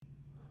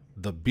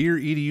The Beer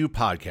EDU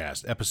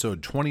Podcast,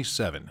 Episode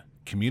 27,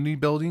 Community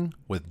Building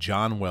with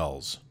John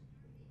Wells.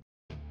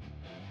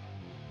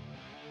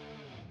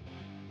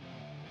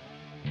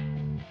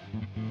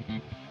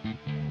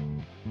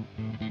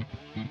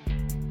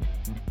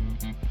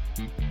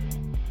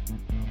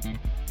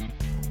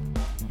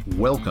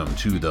 Welcome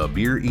to the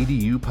Beer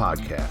EDU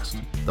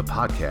Podcast, the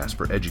podcast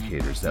for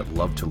educators that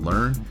love to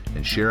learn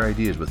and share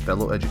ideas with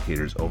fellow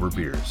educators over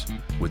beers,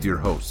 with your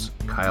hosts,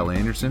 Kyle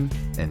Anderson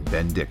and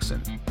Ben Dixon.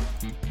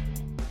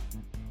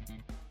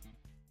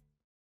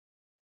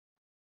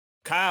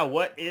 Kyle,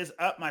 what is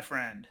up, my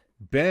friend?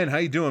 Ben, how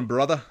you doing,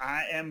 brother?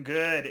 I am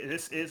good.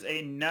 This is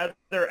another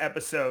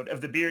episode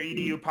of the Beer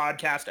EDU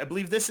Podcast. I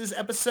believe this is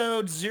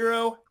episode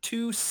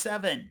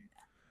 027.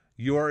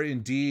 You are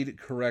indeed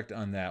correct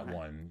on that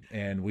one.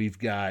 And we've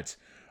got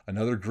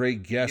another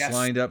great guest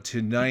lined up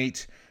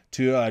tonight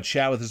to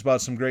chat with us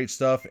about some great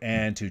stuff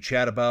and to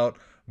chat about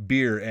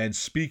beer. And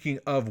speaking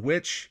of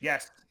which...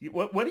 Yes.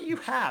 What do you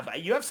have?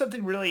 You have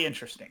something really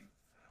interesting.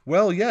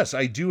 Well, yes,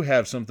 I do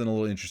have something a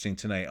little interesting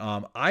tonight.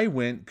 I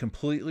went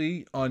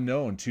completely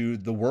unknown to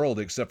the world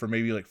except for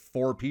maybe like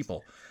 4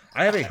 people.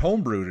 I have a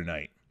homebrew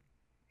tonight.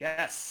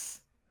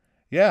 Yes.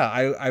 Yeah,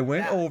 I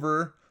went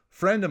over...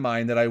 friend of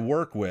mine that I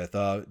work with,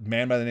 a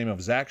man by the name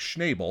of Zach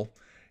Schnabel.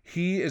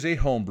 He is a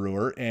home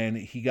brewer, and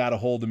he got a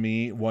hold of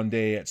me one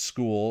day at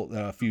school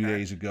a few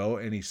days ago,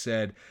 and he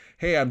said,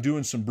 hey, I'm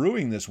doing some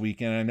brewing this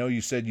weekend. I know you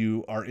said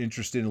you are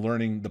interested in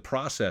learning the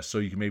process so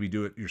you can maybe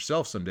do it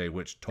yourself someday,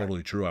 which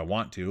totally true, I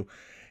want to.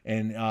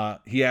 And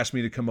he asked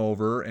me to come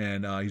over,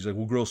 and he's like,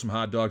 we'll grill some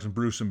hot dogs and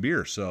brew some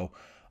beer. So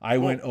I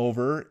went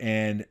over,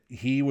 and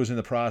he was in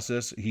the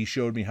process. He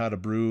showed me how to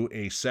brew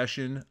a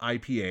session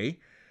IPA,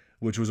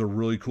 which was a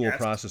really cool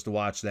process to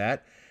watch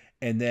that.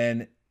 And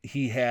then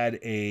he had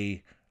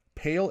a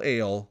pale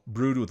ale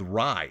brewed with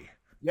rye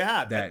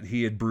that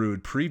he had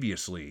brewed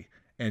previously.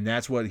 And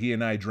that's what he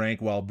and I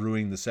drank while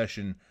brewing the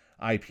session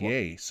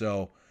IPA.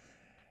 So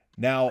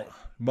now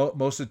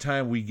most of the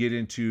time we get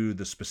into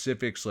the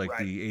specifics like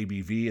the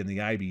ABV and the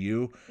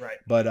IBU. Right.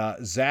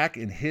 But Zach,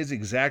 in his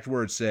exact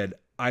words, said,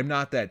 I'm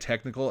not that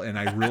technical and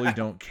I really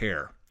don't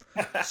care.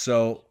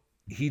 So...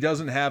 he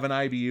doesn't have an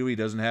IBU. He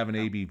doesn't have an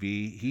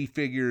ABV. He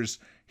figures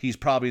he's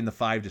probably in the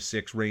 5 to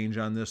 6 range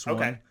on this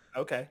one.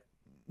 Okay.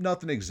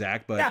 Nothing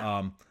exact, but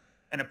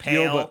and a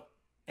pale.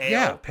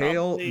 Ale,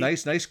 pale, probably.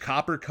 nice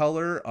copper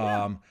color.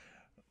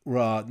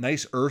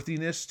 Nice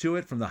earthiness to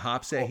it from the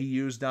hops that he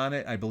used on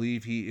it. I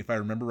believe if I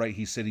remember right,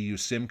 he said he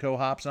used Simcoe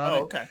hops on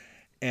it. Okay.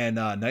 And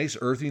nice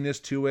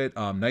earthiness to it.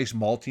 Nice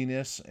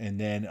maltiness, and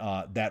then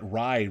that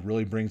rye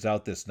really brings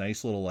out this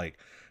nice little like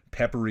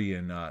peppery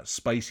and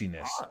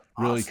spiciness.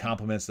 Really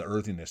complements the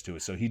earthiness to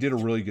it. So he did a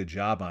really good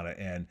job on it,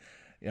 and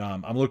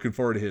I'm looking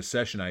forward to his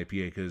session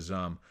IPA because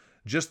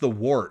just the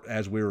wort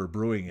as we were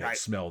brewing it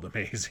smelled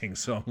amazing.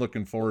 So I'm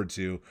looking forward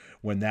to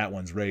when that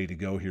one's ready to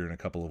go here in a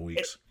couple of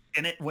weeks.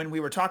 When we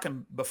were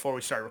talking before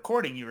we started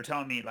recording, you were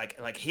telling me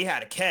like he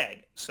had a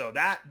keg, so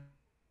that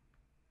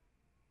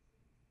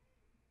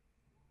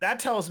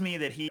tells me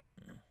that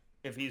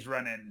if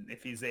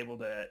he's able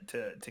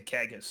to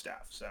keg his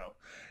stuff. So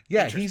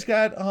yeah, he's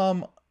got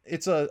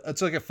it's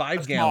like a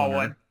 5-gallon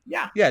one.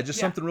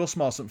 Something real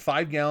small, some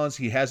 5 gallons.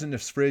 He has in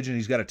his fridge, and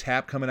he's got a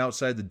tap coming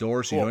outside the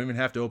door, so you don't even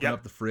have to open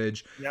up the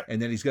fridge.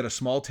 And then he's got a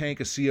small tank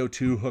of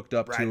CO2 hooked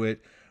up to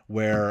it,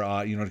 where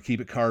to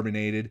keep it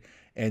carbonated.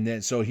 And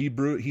then so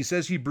he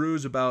says he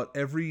brews about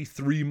every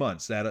 3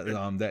 months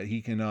that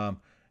he can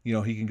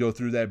he can go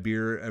through that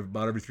beer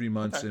about every 3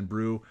 months and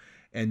brew.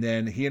 And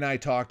then he and I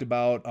talked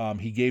about,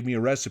 he gave me a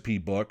recipe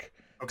book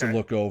to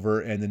look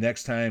over. And the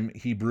next time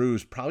he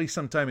brews, probably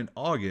sometime in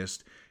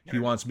August, he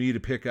wants me to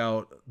pick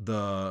out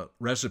the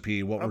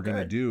recipe, what we're going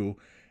to do.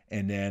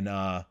 And then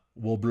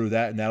we'll brew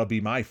that. And that'll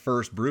be my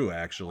first brew,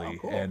 actually. Oh,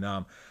 cool. And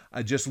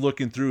I just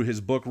looking through his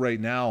book right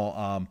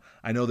now.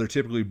 I know they're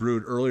typically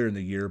brewed earlier in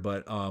the year,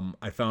 but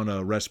I found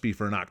a recipe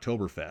for an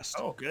Oktoberfest.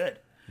 Oh, good.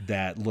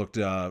 That looked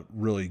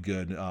really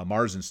good,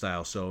 Marzen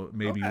style. So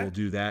maybe we'll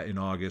do that in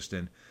August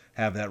and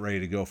have that ready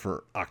to go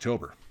for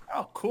October.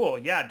 Oh, cool.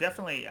 Yeah,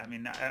 definitely. I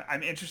mean,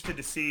 I'm interested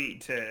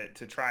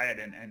to try it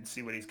and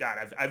see what he's got.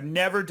 I've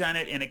never done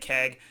it in a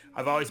keg.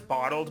 I've always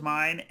bottled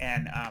mine.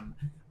 And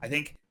I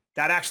think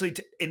that actually,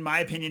 in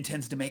my opinion,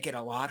 tends to make it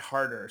a lot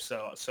harder.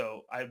 So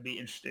I'd be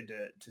interested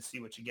to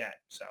see what you get.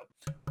 So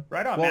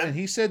right on, man. And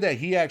he said that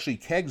he actually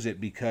kegs it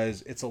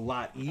because it's a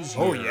lot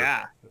easier. Oh,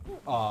 yeah.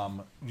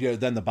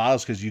 Than the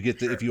bottles, because you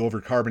get if you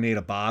overcarbonate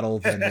a bottle,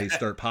 then they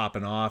start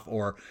popping off,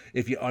 or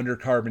if you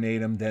undercarbonate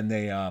them, then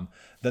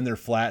they're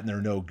flat and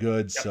they're no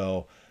good.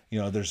 So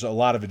there's a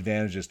lot of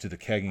advantages to the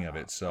kegging of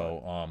it.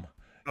 So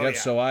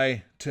so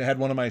I had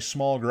one of my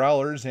small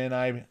growlers and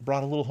I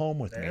brought a little home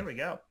with me. There we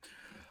go.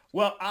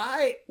 Well,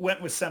 I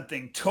went with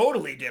something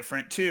totally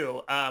different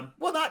too.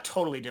 Well, not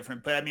totally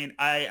different, but I mean,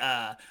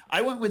 I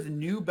went with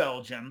New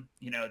Belgium.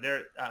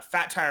 Their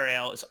Fat Tire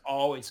Ale is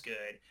always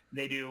good.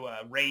 They do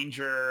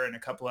Ranger and a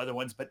couple other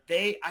ones, but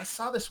I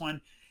saw this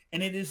one,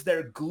 and it is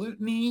their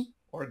Gluttony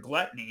or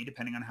Gluttony,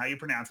 depending on how you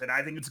pronounce it.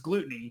 I think it's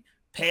Gluttony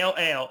pale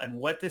ale, and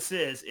what this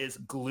is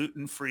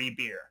gluten-free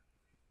beer.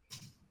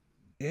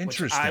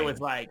 Interesting. Which I was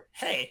like,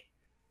 hey,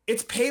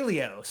 it's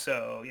paleo,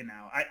 so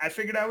I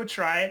figured I would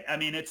try it. I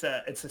mean, it's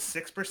a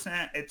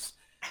 6%. It's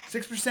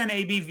 6%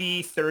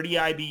 ABV, 30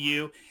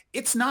 IBU.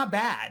 It's not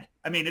bad.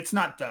 I mean, it's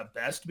not the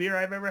best beer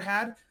I've ever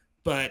had,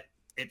 but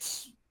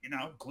it's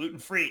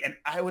gluten-free. And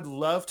I would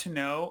love to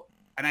know,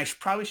 and I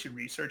probably should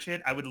research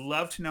it. I would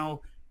love to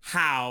know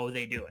how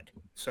they do it.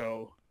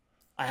 So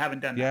I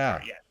haven't done that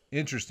part yet.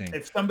 Interesting.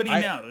 If somebody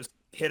knows,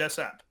 hit us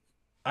up.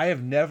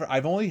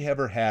 I've only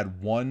ever had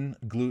one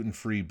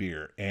gluten-free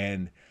beer,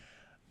 and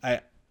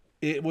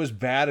it was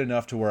bad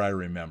enough to where I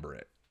remember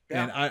it.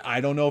 Yeah. And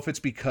I don't know if it's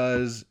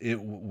because it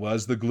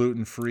was the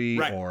gluten-free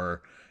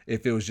or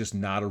if it was just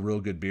not a real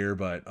good beer,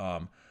 but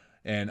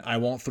and I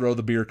won't throw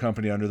the beer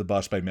company under the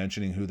bus by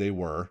mentioning who they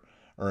were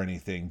or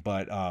anything,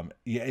 but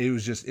yeah,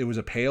 it was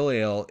a pale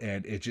ale,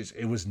 and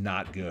it was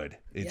not good.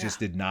 It just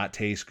did not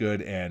taste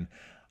good, and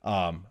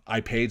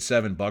I paid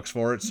 $7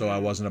 for it, so I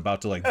wasn't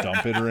about to like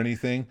dump it or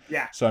anything.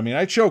 Yeah. So I mean,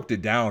 I choked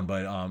it down,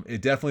 but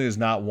it definitely is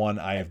not one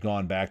I have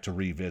gone back to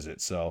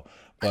revisit. So,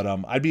 but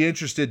I'd be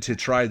interested to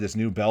try this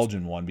New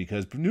Belgium one,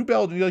 because New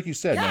Belgium, like you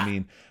said, I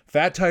mean,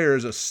 Fat Tire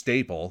is a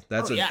staple.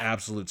 That's an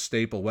absolute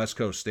staple, West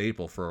Coast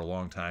staple for a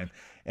long time.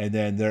 And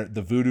then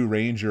the Voodoo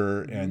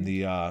Ranger and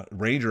the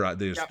Ranger,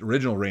 the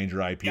original Ranger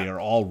IPA are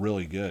all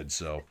really good.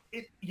 So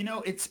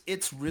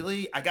it's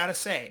really, I gotta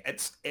say,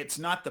 it's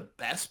not the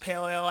best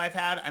pale ale I've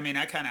had. I mean,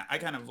 I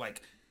kind of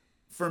like,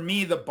 for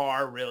me, the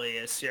bar really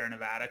is Sierra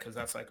Nevada, because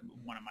that's like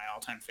one of my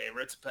all-time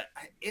favorites. But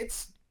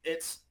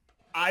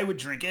I would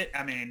drink it.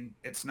 I mean,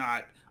 it's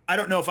not. I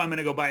don't know if I'm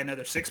gonna go buy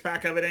another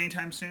 6-pack of it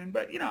anytime soon.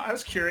 But I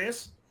was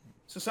curious,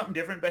 so something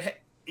different. But hey,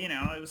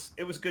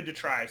 it was good to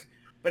try.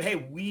 But hey,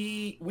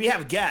 we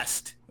have a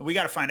guest. We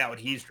got to find out what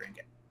he's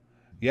drinking.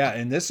 Yeah,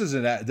 and this is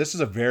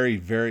a very,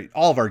 very,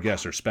 all of our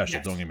guests are special.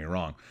 Yes. Don't get me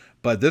wrong,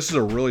 but this is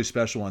a really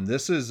special one.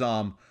 This is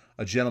a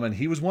gentleman.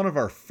 He was one of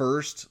our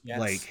first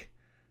like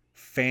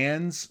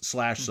fans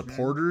 /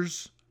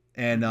 supporters,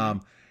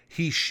 and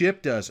he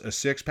shipped us a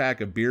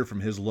 6-pack of beer from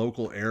his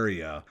local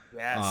area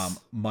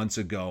months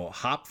ago.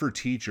 Hop for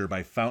Teacher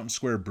by Fountain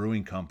Square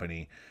Brewing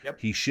Company. Yep.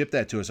 He shipped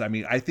that to us. I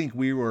mean, I think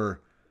we were.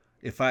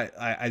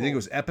 I think it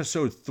was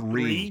episode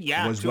 3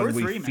 was when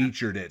we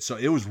featured it. So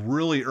it was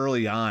really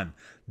early on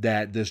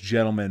that this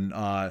gentleman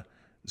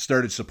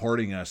started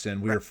supporting us, and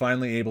we were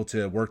finally able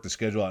to work the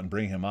schedule out and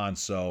bring him on.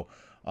 So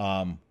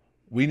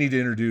we need to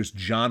introduce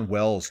John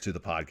Wells to the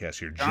podcast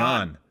here.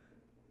 John.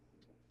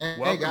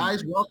 Hey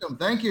guys, welcome.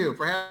 Thank you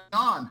for having me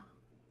on.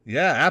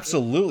 Yeah,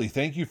 absolutely.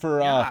 Thank you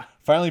for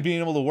finally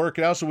being able to work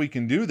it out so we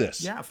can do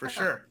this. Yeah, for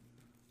sure.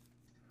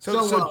 So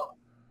tell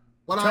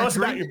us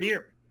about your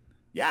beer.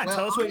 Yeah,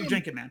 tell us what you're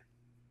drinking, man.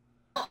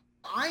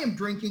 I am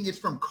drinking, it's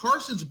from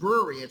Carson's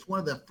Brewery. It's one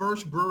of the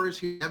first breweries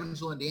here in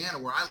Evansville, Indiana,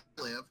 where I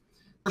live.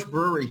 First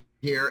brewery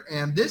here.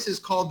 And this is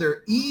called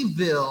their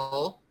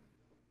Evil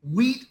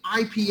Wheat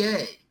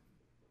IPA.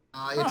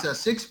 It's a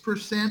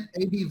 6%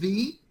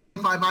 ABV,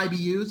 5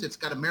 IBUs. It's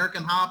got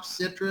American hops,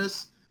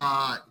 citrus,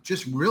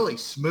 just really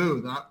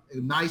smooth.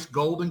 Nice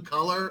golden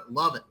color.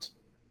 Love it.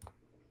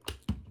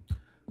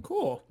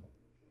 Cool.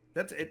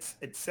 It's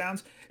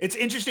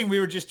interesting. We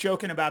were just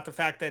joking about the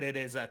fact that it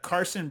is a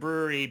Carson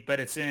Brewery,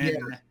 but it's in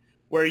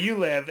where you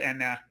live,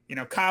 and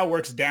Kyle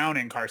works down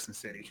in Carson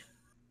City.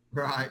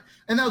 Right,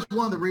 and that was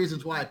one of the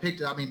reasons why I picked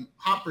it. I mean,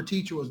 Hop for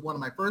Teacher was one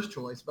of my first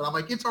choice, but I'm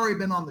like, it's already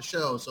been on the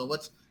show, so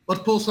let's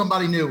pull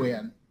somebody new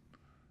in.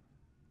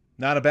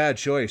 Not a bad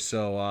choice.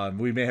 So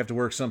we may have to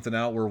work something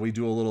out where we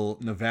do a little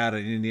Nevada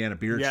and Indiana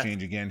beer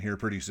exchange again here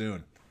pretty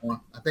soon.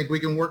 Well, I think we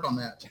can work on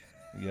that.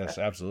 Yes,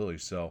 absolutely.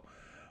 So,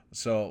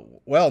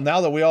 well,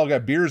 now that we all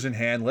got beers in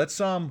hand, let's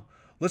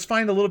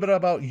find a little bit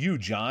about you,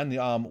 John.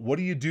 What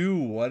do you do?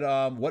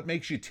 What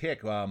makes you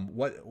tick?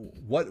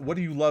 What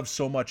do you love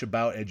so much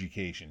about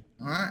education?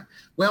 All right.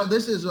 Well,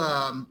 this is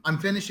I'm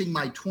finishing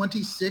my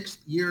 26th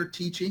year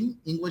teaching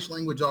English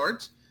language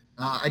arts.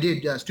 I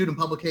did student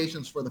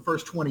publications for the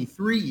first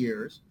 23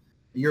 years,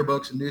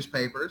 yearbooks and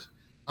newspapers.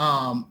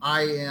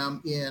 I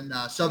am in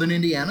Southern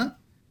Indiana.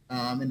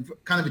 In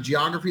kind of a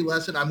geography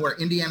lesson, I'm where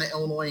Indiana,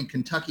 Illinois, and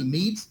Kentucky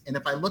meets. And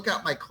if I look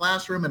out my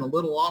classroom and a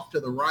little off to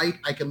the right,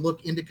 I can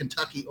look into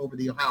Kentucky over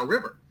the Ohio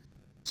River.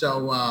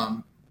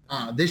 So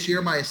this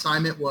year, my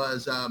assignment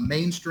was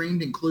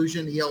mainstreamed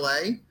inclusion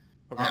ELA.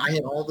 Okay. I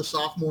had all the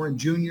sophomore and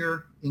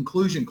junior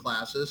inclusion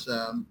classes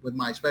with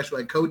my special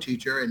ed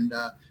co-teacher. And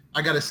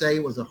I got to say,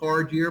 it was a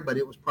hard year, but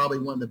it was probably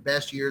one of the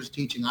best years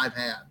teaching I've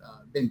had.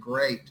 Been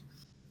great.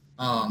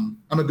 I'm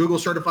a Google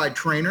certified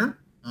trainer.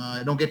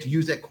 I don't get to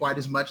use that quite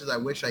as much as I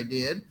wish I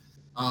did.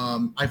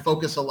 I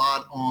focus a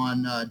lot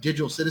on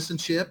digital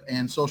citizenship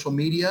and social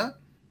media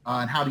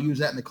and how to use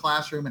that in the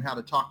classroom and how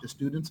to talk to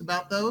students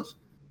about those.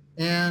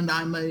 And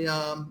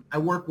I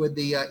work with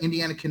the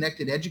Indiana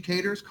Connected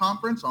Educators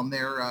Conference on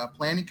their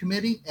planning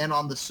committee and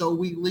on the So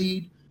We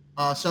Lead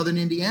Southern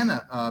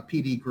Indiana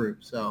PD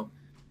group. So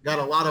got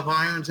a lot of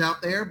irons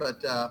out there,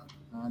 but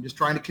just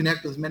trying to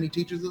connect with as many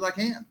teachers as I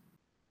can.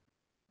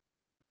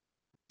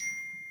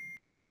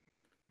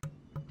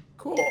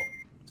 Cool.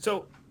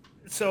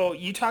 So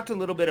you talked a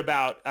little bit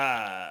about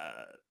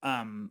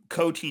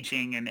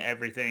co-teaching and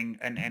everything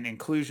and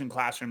inclusion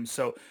classrooms.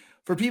 So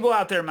for people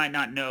out there might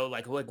not know,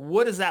 like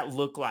what does that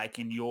look like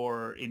in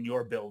your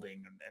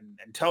building?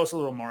 And tell us a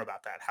little more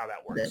about that, how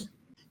that Okay. works.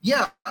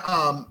 Yeah.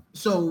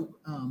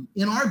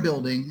 In our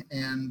building,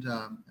 and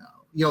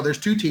there's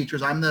two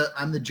teachers. I'm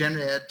the gen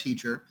ed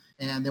teacher,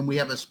 and then we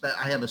have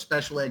I have a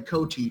special ed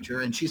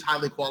co-teacher, and she's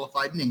highly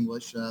qualified in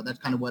English. That's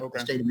kind of what the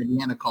state of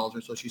Indiana calls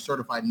her. So she's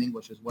certified in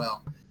English as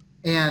well.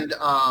 And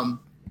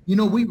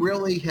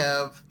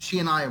she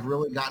and I have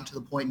really gotten to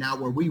the point now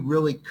where we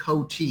really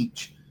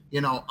co-teach.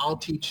 I'll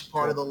teach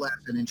part of the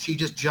lesson, and she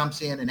just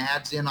jumps in and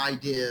adds in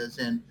ideas,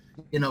 and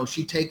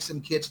she takes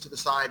some kids to the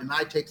side, and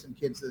I take some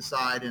kids to the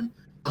side, and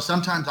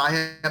sometimes I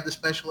have the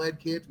special ed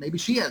kids, maybe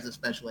she has the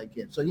special ed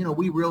kids. So,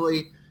 we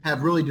really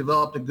have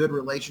developed a good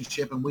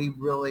relationship, and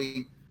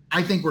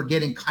I think we're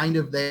getting kind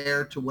of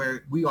there to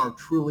where we are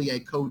truly a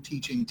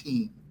co-teaching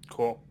team.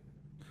 Cool.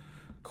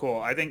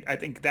 I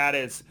think that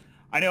is,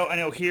 I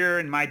know here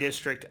in my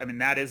district, I mean,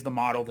 that is the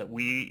model that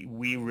we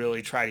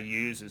really try to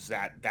use, is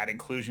that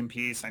inclusion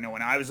piece. I know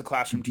when I was a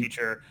classroom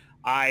teacher,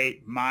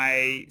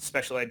 my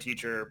special ed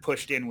teacher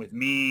pushed in with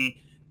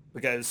me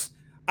because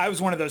I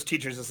was one of those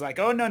teachers that's like,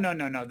 oh,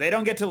 no, they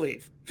don't get to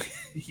leave.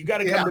 You got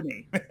to come to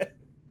me.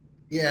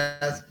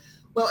 Yes.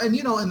 Well, and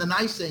the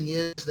nice thing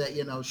is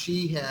that,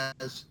 she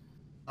has,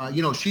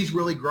 she's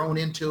really grown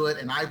into it,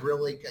 and I've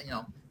really,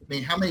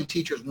 how many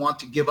teachers want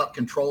to give up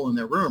control in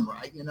their room,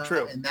 right?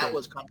 True. And that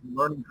was kind of a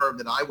learning curve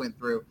that I went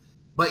through.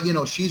 But,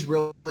 she's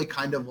really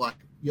kind of like,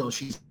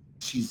 she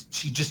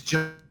just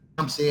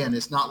jumps in.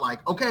 It's not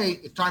like, okay,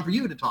 it's time for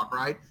you to talk,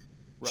 right?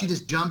 She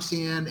just jumps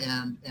in,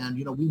 and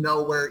we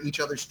know where each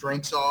other's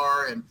strengths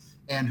are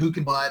and who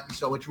can butt.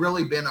 So it's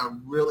really been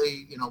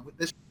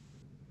this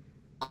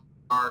is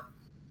our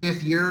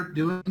 5th year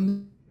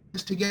doing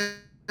this together,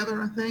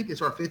 I think.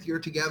 It's our 5th year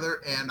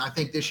together, and I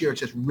think this year it's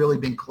just really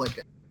been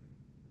clicking.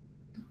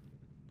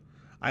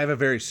 I have a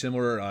very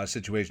similar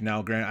situation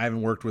now. Grant, I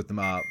haven't worked with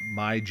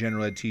my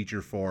general ed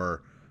teacher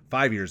for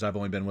 5 years. I've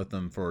only been with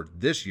them for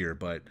this year,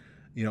 but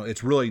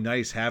it's really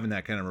nice having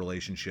that kind of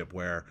relationship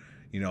where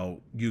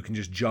you can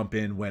just jump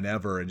in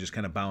whenever and just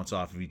kind of bounce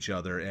off of each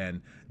other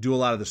and do a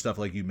lot of the stuff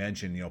like you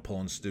mentioned,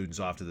 pulling students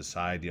off to the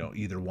side,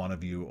 either one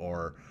of you,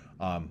 or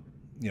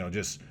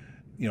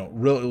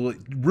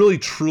really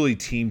truly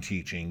team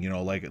teaching,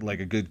 like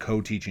a good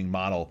co-teaching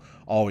model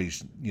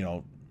always,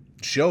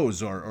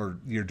 shows, or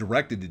you're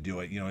directed to do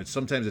it.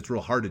 Sometimes it's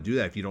real hard to do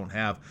that if you don't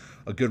have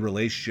a good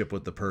relationship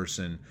with the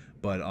person,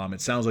 but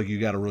it sounds like you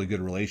got a really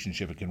good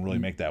relationship. It can really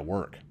make that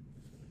work.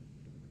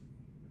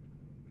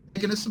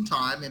 Taking us some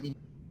time,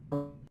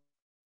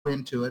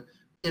 into it,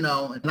 and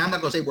I'm not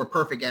going to say we're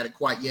perfect at it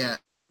quite yet.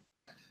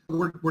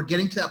 We're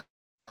getting to that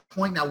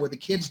point now where the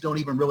kids don't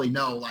even really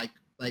know, like,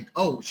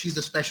 oh, she's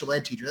a special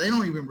ed teacher. They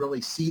don't even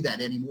really see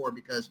that anymore,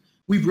 because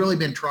we've really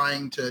been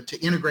trying to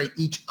integrate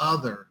each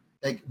other.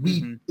 Like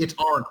it's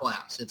our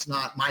class. It's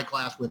not my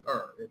class with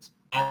her. It's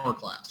our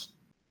class.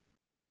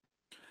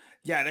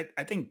 Yeah,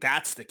 I think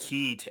that's the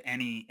key to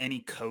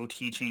any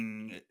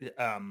co-teaching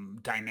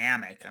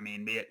dynamic. I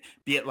mean,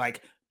 be it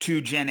like two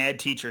gen ed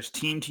teachers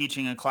team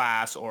teaching a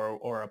class,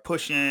 or a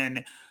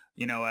push-in,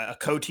 a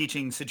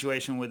co-teaching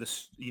situation with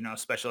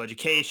special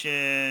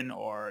education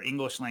or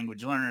English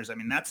language learners. I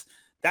mean, that's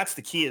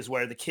the key, is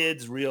where the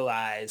kids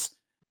realize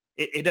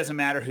it doesn't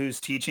matter who's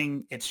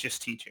teaching, it's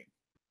just teaching.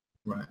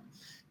 Right.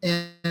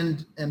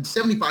 And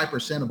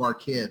 75% of our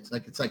kids,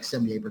 it's like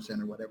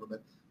 78% or whatever,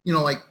 but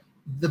like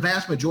the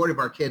vast majority of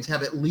our kids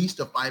have at least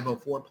a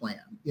 504 plan,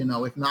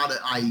 if not an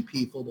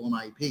IEP, full-blown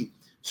IEP.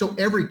 So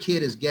every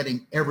kid is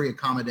getting every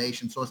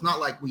accommodation. So it's not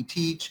like we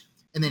teach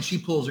and then she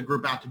pulls a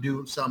group out to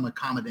do some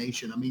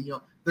accommodation. I mean,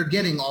 they're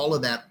getting all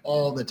of that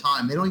all the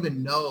time. They don't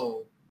even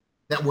know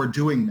that we're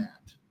doing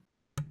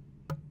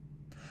that.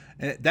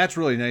 And that's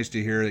really nice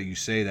to hear that you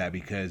say that,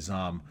 because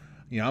I'm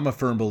a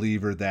firm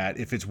believer that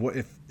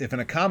if an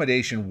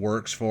accommodation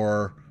works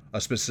for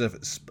a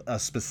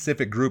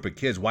specific group of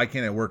kids, why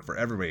can't it work for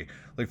everybody?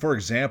 Like, for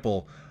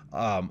example,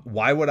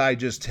 why would I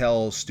just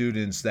tell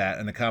students that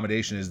an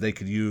accommodation is they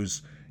could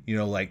use,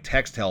 like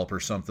text help or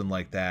something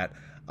like that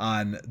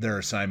on their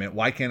assignment?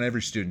 Why can't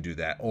every student do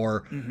that?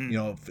 Or,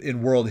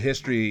 in world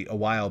history a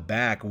while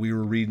back, we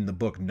were reading the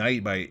book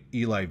Night by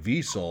Elie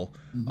Wiesel,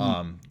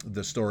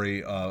 the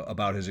story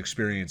about his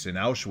experience in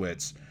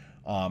Auschwitz.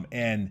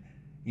 And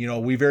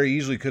we very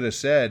easily could have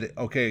said,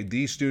 okay,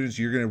 these students,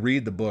 you're going to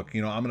read the book,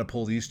 I'm going to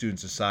pull these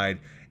students aside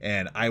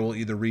and I will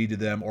either read to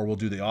them or we'll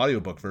do the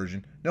audiobook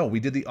version. No, we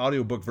did the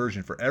audiobook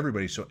version for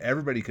everybody, so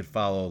everybody could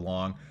follow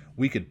along.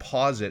 We could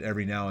pause it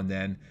every now and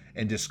then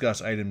and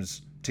discuss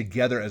items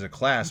together as a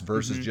class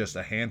versus just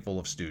a handful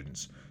of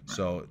students. Right.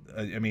 So,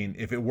 I mean,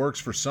 if it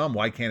works for some,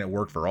 why can't it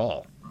work for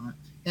all? Right.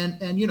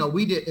 And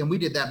we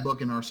did that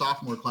book in our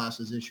sophomore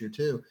classes this year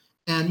too.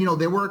 And,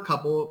 there were a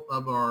couple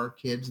of our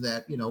kids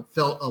that,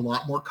 felt a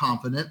lot more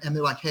confident, and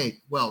they're like, hey,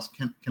 Wells,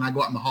 can I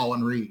go out in the hall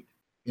and read?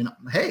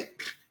 Hey,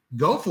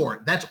 go for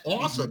it. That's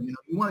awesome.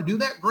 You want to do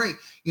that? Great.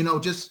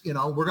 Just,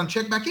 we're going to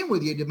check back in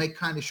with you to make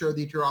kind of sure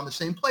that you're on the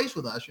same place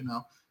with us,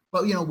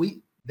 but,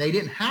 they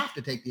didn't have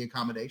to take the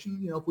accommodation,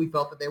 if we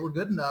felt that they were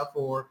good enough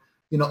or,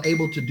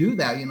 able to do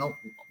that,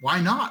 why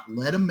not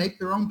let them make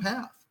their own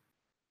path?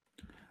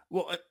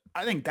 Well,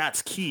 I think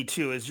that's key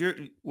too, is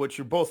what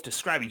you're both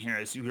describing here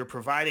is you're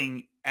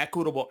providing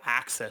equitable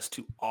access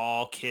to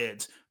all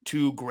kids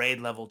to grade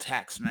level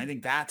text. And I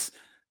think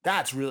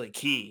that's really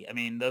key. I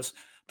mean,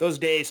 those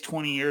days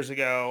 20 years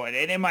ago, and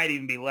it might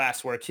even be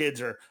less, where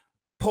kids are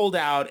pulled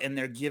out and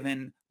they're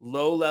given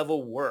low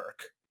level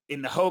work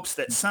in the hopes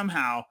that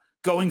somehow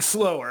going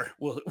slower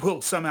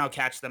will somehow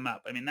catch them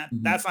up. I mean,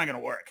 that's not going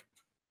to work.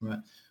 Right.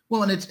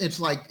 Well, and it's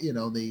like,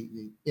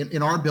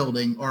 in our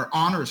building, our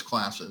honors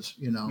classes,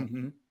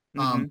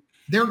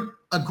 they're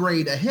a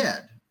grade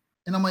ahead.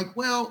 And I'm like,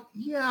 well,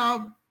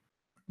 yeah,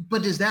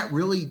 but is that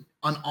really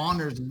an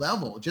honors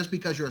level? Just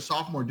because you're a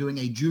sophomore doing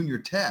a junior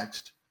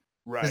text,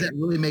 right, does that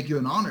really make you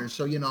an honors?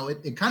 So,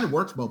 it kind of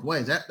works both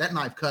ways. That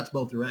knife cuts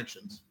both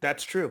directions.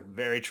 That's true.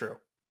 Very true.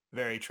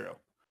 Very true.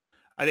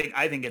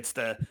 I think it's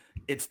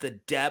the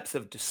depth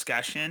of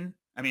discussion.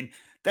 I mean,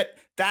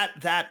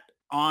 that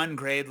on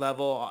grade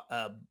level,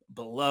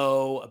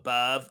 below,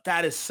 above,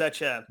 that is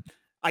such a,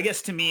 I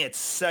guess to me, it's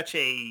such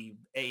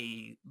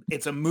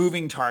it's a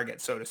moving target,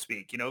 so to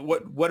speak.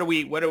 What are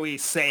we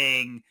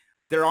saying?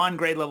 They're on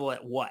grade level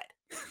at what?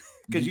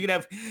 Because you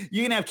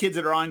can have kids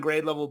that are on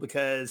grade level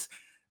because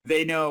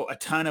they know a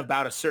ton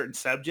about a certain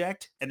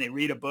subject and they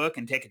read a book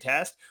and take a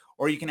test,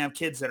 or you can have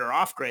kids that are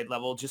off grade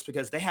level just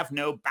because they have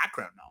no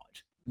background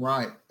knowledge.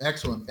 Right.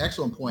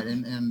 Excellent point.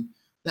 And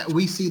that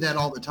we see that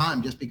all the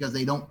time. Just because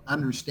they don't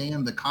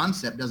understand the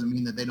concept doesn't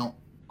mean that they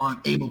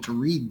aren't able to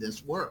read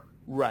this work.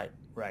 Right.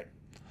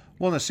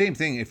 Well, the same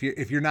thing if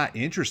you're not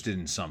interested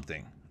in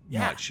something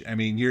much. I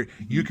mean, you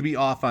could be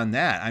off on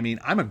that. I mean,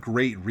 I'm a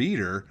great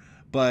reader,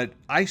 but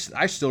I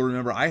still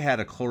remember I had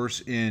a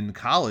course in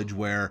college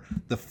where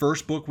the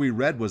first book we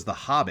read was The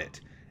Hobbit,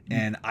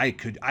 and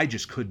I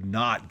just could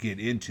not get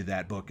into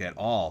that book at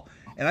all.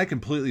 And I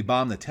completely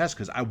bombed the test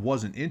because I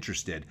wasn't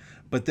interested.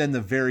 But then the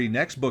very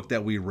next book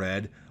that we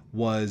read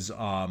was,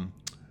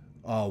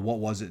 what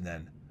was it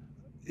then?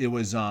 It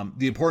was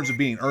The Importance of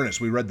Being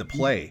Earnest. We read the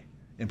play,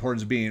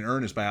 Importance of Being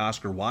Earnest by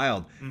Oscar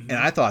Wilde. And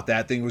I thought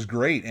that thing was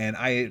great. And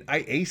I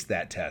aced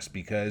that test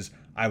because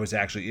I was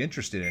actually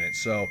interested in it.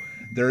 So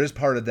there is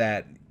part of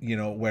that,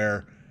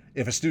 where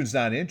if a student's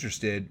not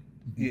interested,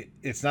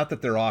 it's not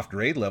that they're off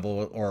grade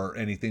level or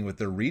anything with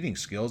their reading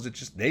skills. It's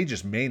just, they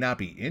just may not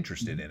be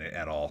interested in it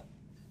at all.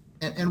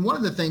 And one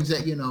of the things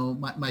that,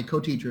 my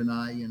co-teacher and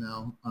I,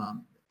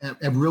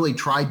 have really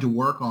tried to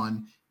work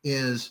on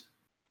is,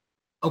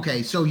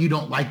 okay, so you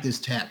don't like this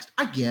text.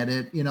 I get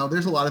it.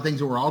 There's a lot of things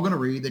that we're all going to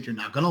read that you're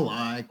not going to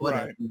like.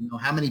 Whatever. Right.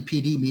 How many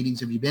PD meetings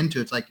have you been to?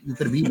 It's like, you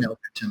could have emailed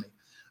it to me.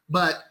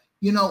 But,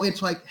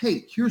 it's like,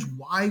 hey, here's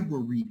why we're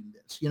reading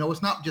this.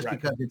 It's not just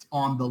because it's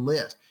on the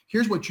list.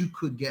 Here's what you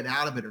could get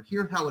out of it, or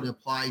here's how it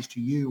applies to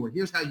you, or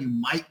here's how you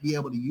might be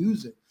able to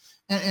use it.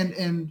 And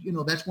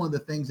that's one of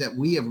the things that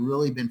we have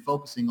really been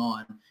focusing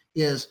on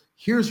is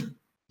here's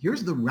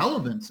the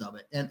relevance of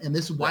it. And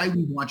this is why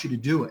we want you to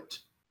do it.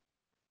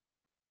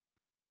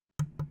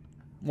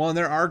 Well, and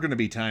there are going to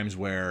be times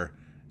where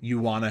you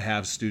want to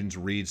have students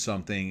read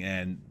something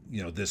and,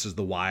 this is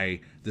the why,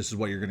 this is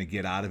what you're going to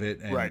get out of it.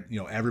 And,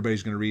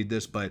 everybody's going to read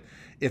this. But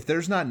if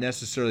there's not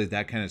necessarily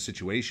that kind of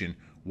situation,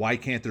 why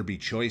can't there be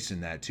choice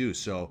in that too?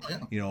 So,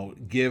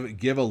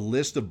 give a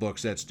list of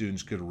books that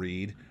students could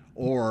read,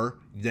 or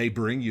they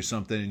bring you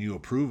something and you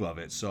approve of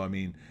it. So, I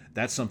mean,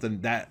 that's something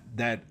that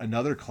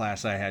another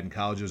class I had in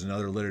college was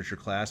another literature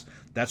class.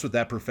 That's what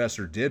that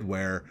professor did,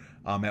 where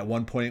at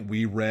one point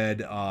we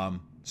read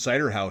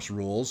Cider House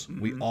Rules.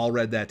 We all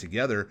read that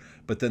together.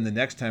 But then the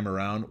next time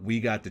around, we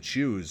got to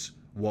choose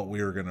what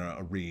we were going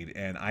to read.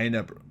 And I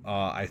ended up,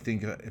 I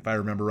think if I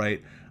remember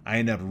right, I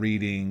ended up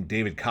reading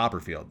David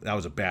Copperfield. That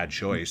was a bad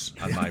choice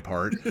on my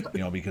part,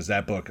 because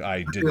that book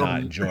I did not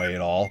enjoy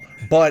at all.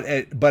 But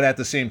at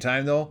the same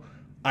time, though,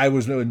 I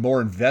was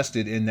more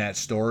invested in that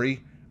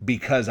story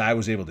because I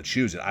was able to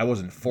choose it. I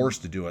wasn't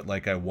forced to do it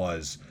like I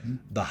was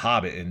The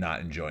Hobbit and not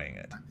enjoying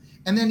it.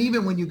 And then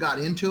even when you got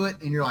into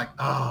it and you're like,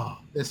 oh,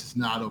 this is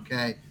not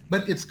okay.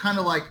 But it's kind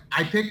of like,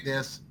 I picked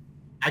this.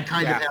 I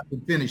kind of have to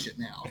finish it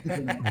now.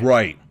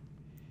 Right.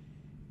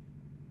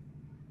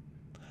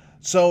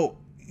 So,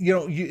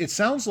 it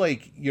sounds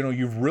like,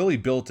 you've really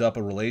built up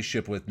a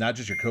relationship with not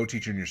just your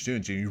co-teacher and your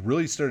students. You've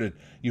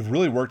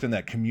really worked on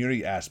that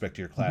community aspect of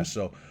your class.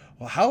 So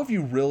how have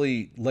you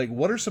really,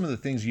 what are some of the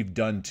things you've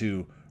done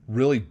to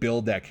really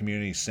build that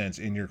community sense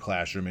in your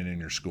classroom and in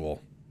your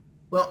school?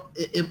 Well,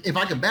 if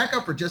I could back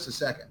up for just a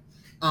second.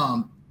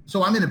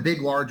 So I'm in a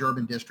big, large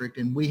urban district,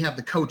 and we have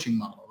the coaching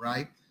model,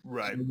 right?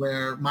 Right.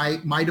 Where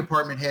my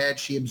department head,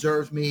 she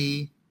observes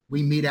me,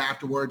 we meet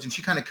afterwards, and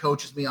she kind of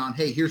coaches me on,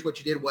 hey, here's what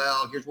you did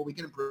well, here's what we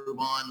can improve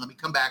on, let me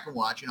come back and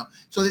watch,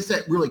 So it's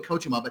that really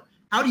coaching model. But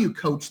how do you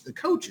coach the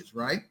coaches,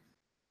 right?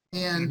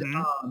 And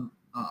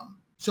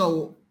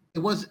so it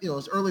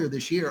was earlier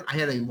this year. I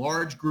had a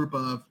large group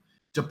of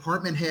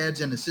department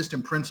heads and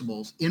assistant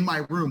principals in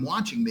my room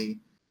watching me.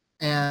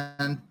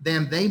 And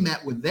then they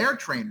met with their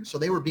trainers. So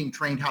they were being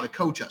trained how to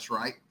coach us,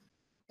 right?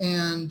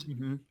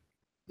 And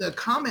the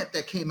comment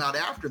that came out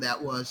after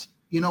that was,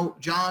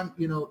 John,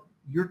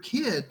 your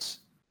kids,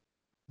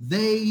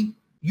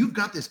 you've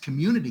got this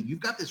community, you've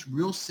got this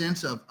real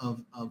sense of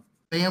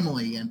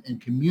family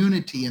and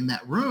community in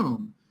that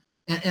room.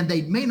 And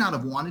they may not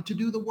have wanted to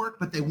do the work,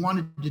 but they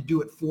wanted to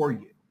do it for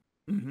you.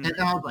 And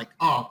I was like,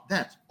 oh,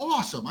 that's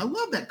awesome. I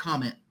love that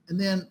comment. And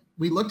then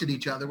we looked at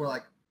each other. We're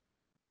like,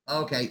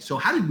 okay, so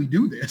how did we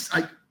do this?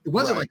 It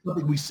wasn't like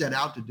something we set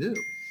out to do.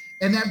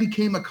 And that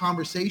became a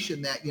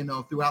conversation that,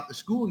 throughout the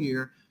school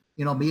year,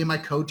 me and my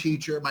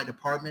co-teacher, my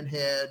department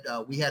head,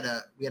 we had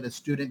a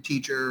student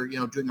teacher,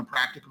 doing a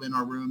practicum in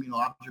our room,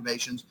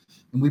 observations,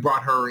 and we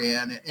brought her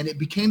in. And it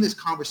became this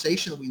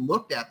conversation that we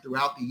looked at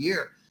throughout the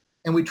year.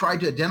 And we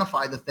tried to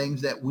identify the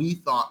things that we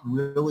thought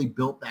really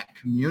built that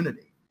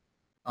community.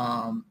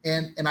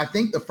 And I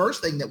think the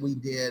first thing that we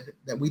did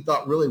that we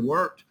thought really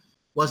worked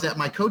was that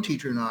my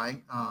co-teacher and I,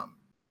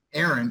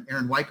 Erin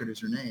Weichert is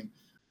her name,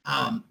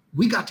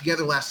 we got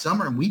together last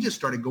summer and we just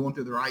started going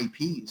through their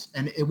IEPs.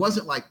 And it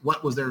wasn't like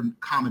what was their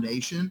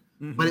accommodation,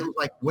 but it was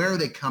like, where are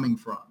they coming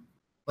from?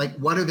 Like,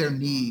 what are their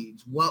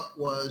needs? What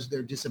was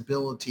their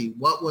disability?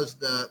 What was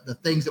the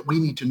things that we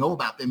need to know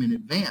about them in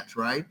advance,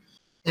 right?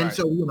 And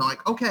so,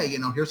 like, okay,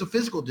 here's a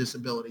physical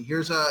disability.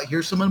 Here's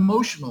some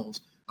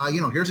emotionals.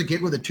 Here's a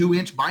kid with a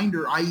 2-inch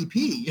binder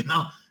IEP,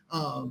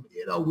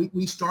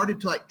 we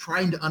started to like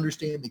trying to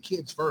understand the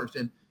kids first.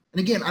 And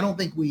again, I don't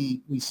think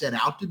we set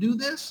out to do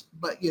this,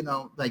 but,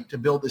 like to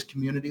build this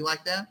community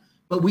like that.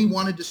 But we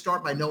wanted to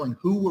start by knowing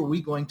who were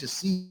we going to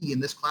see in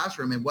this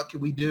classroom and what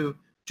could we do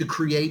to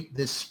create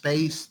this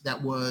space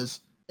that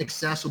was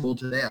accessible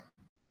to them.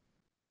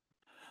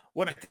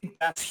 What I think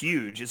that's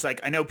huge is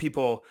like, I know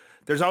people,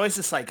 there's always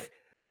this like,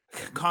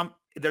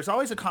 there's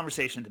always a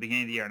conversation at the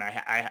beginning of the year. And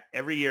I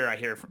every year I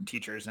hear from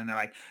teachers and they're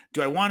like,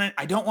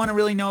 I don't want to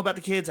really know about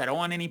the kids. I don't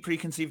want any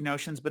preconceived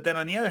notions. But then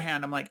on the other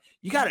hand, I'm like,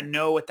 you got to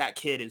know what that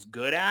kid is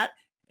good at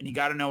and you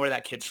got to know where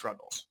that kid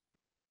struggles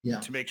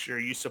to make sure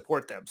you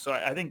support them. So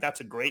I think that's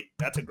a great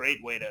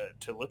way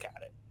to look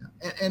at it.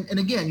 And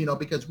again,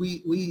 because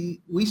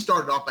we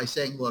started off by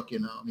saying, look,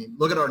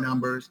 look at our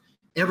numbers.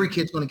 Every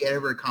kid's going to get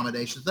every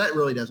accommodation. So that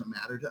really doesn't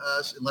matter to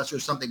us unless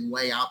there's something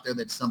way out there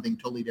that's something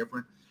totally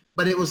different.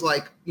 But it was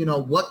like,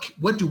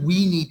 what do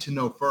we need to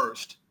know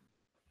first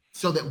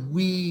so that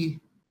we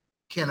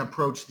can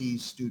approach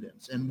these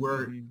students and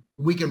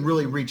we can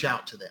really reach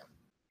out to them?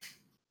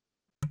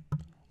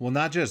 Well,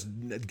 not just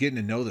getting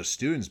to know the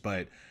students,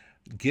 but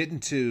getting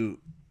to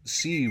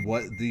see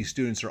what these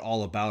students are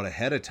all about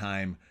ahead of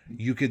time.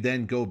 You could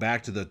then go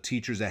back to the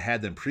teachers that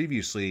had them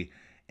previously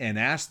and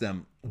ask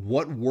them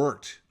what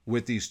worked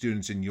with these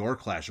students in your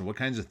classroom. What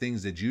kinds of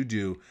things did you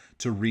do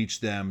to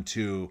reach them,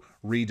 to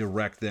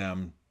redirect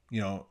them,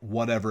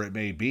 whatever it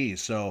may be.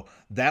 So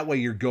that way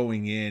you're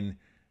going in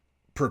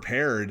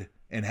prepared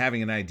and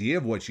having an idea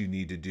of what you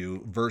need to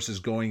do versus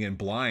going in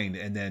blind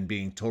and then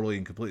being totally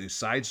and completely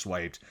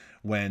sideswiped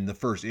when the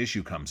first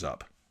issue comes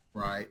up.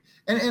 Right.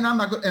 And I'm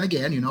not, and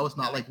again, it's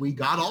not like we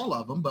got all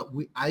of them, but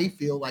I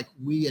feel like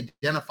we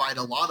identified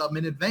a lot of them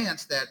in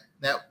advance that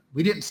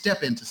we didn't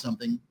step into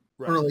something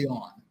early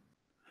on.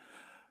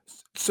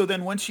 So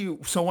then once you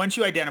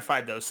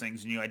identified those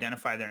things and you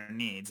identify their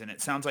needs, and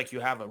it sounds like you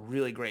have a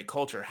really great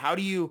culture, how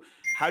do you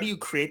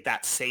create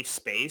that safe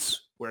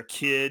space where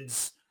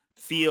kids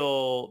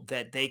feel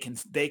that they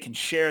can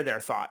share their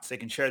thoughts, they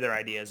can share their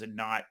ideas and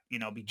not,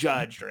 be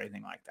judged or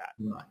anything like that?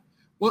 Right.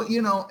 Well,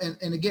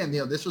 and again,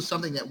 this was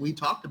something that we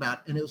talked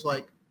about, and it was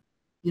like,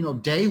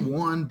 day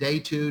 1, day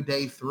 2,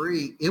 day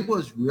 3, it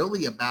was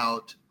really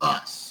about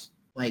us,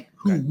 like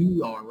who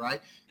we are. Right.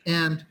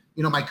 And,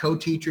 my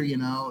co-teacher,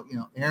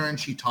 Erin,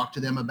 she talked to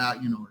them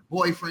about, her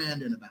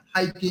boyfriend and about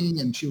hiking,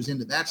 and she was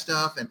into that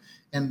stuff.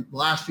 And the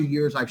last few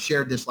years I've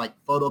shared this like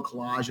photo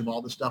collage of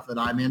all the stuff that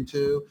I'm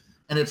into.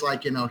 And it's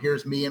like,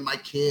 here's me and my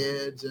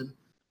kids, and,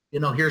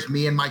 here's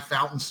me and my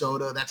fountain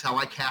soda. That's how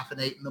I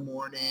caffeinate in the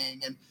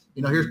morning. And,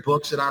 here's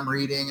books that I'm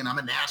reading, and I'm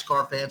a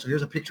NASCAR fan. So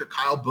here's a picture of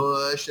Kyle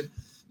Busch and,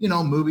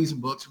 movies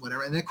and books,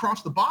 whatever. And then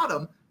across the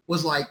bottom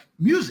was like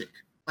music.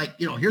 Like,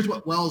 here's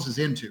what Wells is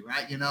into,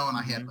 right? And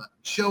I had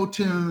show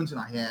tunes, and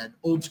I had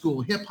old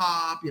school hip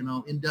hop,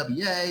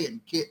 NWA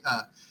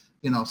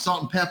and,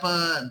 Salt and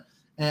Pepper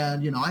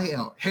and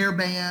I hair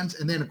bands.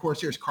 And then of course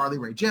here's Carly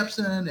Rae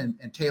Jepsen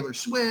and Taylor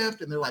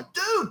Swift. And they're like,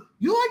 dude,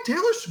 you like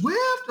Taylor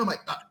Swift? I'm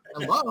like,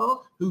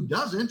 hello, who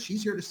doesn't?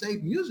 She's here to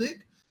save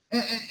music.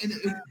 And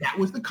that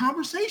was the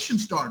conversation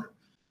starter.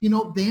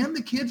 Then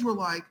the kids were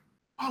like,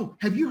 oh,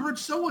 have you heard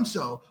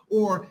so-and-so?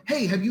 Or,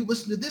 hey, have you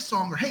listened to this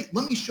song? Or, hey,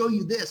 let me show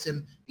you this.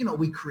 And,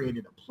 we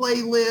created a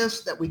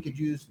playlist that we could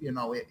use,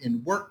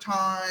 in work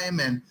time.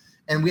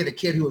 And we had a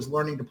kid who was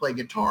learning to play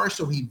guitar.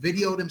 So he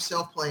videoed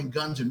himself playing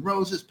Guns N'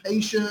 Roses,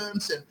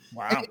 Patience. And,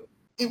 wow. and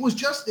it was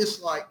just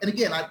this like, and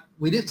again,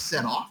 we didn't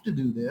set off to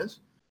do this,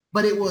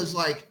 but it was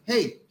like,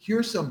 hey,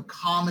 here's some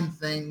common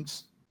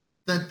things,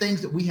 the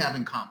things that we have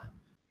in common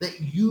that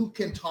you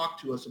can talk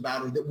to us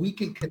about, or that we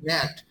can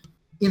connect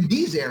in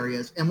these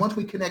areas. And once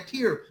we connect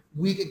here,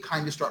 we can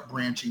kind of start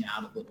branching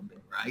out a little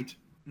bit, right?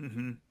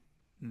 Mm-hmm.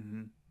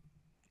 Mm-hmm.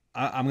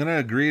 I'm going to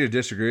agree to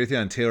disagree with you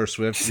on Taylor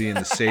Swift being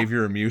the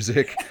savior of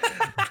music.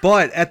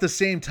 But at the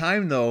same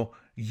time, though,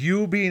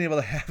 you being able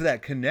to have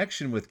that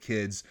connection with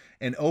kids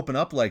and open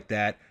up like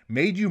that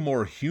made you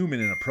more human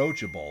and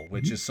approachable,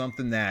 which is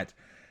something that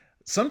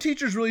some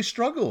teachers really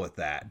struggle with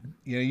that.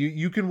 You know,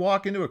 you can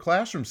walk into a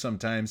classroom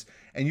sometimes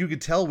and you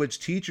could tell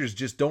which teachers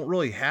just don't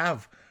really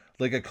have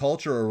like a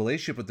culture or a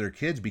relationship with their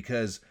kids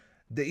because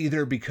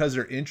because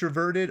they're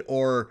introverted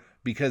or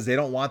because they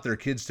don't want their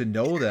kids to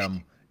know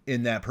them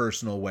in that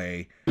personal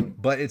way.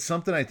 But it's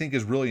something I think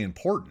is really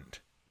important.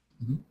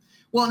 Mm-hmm.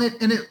 Well,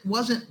 and it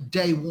wasn't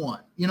day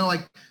one, you know,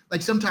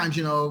 like sometimes,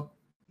 you know,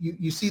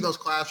 you see those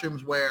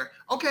classrooms where,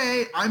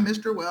 okay, I'm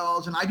Mr.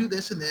 Wells and I do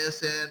this and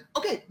this, and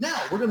okay, now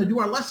we're going to do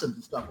our lessons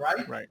and stuff,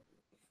 right?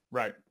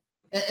 Right.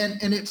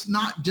 And it's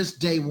not just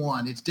day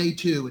one, it's day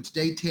 2, it's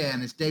day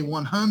 10, it's day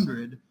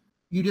 100.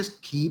 You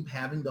just keep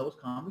having those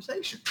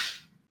conversations.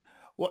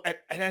 Well,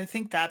 and I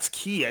think that's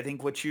key. I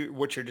think what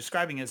you're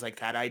describing is like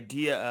that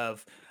idea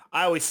of,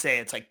 I always say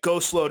it's like go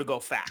slow to go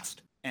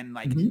fast. And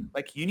like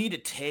you need to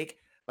take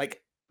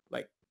like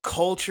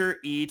culture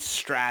eats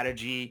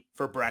strategy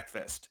for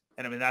breakfast.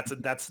 And I mean,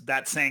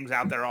 that saying's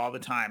out there all the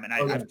time. And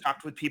I've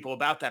talked with people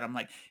about that. I'm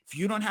like, if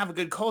you don't have a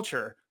good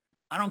culture,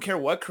 I don't care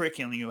what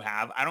curriculum you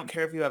have. I don't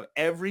care if you have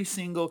every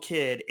single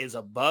kid is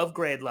above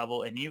grade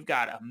level and you've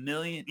got a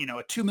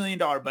 $2 million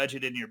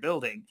budget in your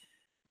building.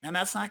 And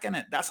that's not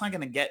gonna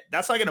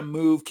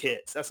move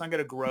kids. That's not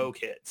gonna grow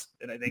kids.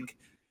 And I think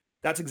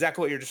that's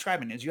exactly what you're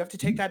describing is you have to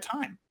take that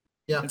time.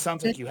 Yeah. It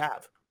sounds like you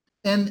have.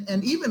 And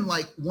even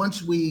like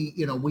once we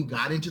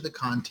got into the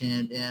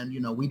content and,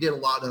 we did a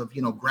lot of,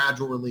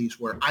 gradual release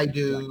where I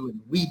do and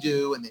we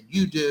do and then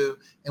you do.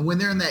 And when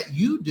they're in that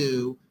you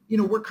do,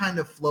 we're kind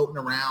of floating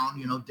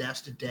around,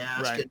 desk to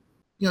desk. Right. And,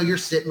 you're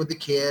sitting with the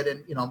kid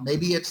and,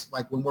 maybe it's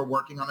like when we're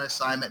working on an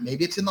assignment,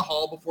 maybe it's in the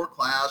hall before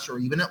class or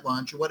even at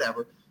lunch or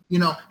whatever,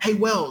 hey,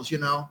 Wells,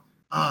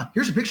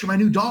 here's a picture of my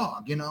new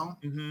dog,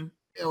 Mm-hmm.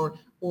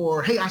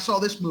 Or hey, I saw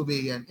this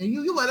movie, and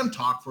you let them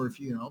talk for a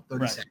few,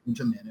 30 seconds,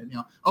 a minute,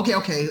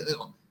 okay,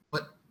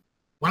 but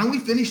why don't we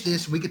finish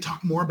this? We could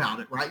talk more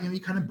about it, right? You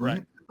kind of bring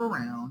it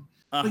around.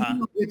 Uh-huh.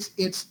 But,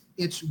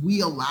 it's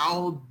we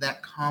allowed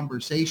that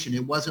conversation.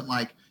 It wasn't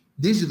like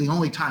this is the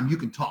only time you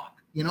can talk,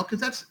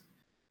 because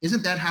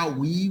isn't that how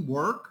we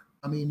work?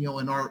 I mean,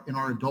 in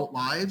our adult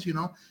lives,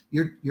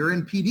 you're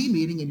in PD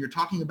meeting and you're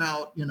talking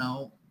about,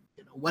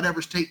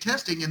 whatever state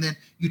testing, and then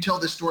you tell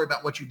this story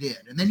about what you did,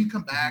 and then you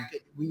come back.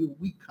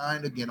 We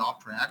kind of get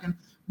off track, and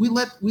we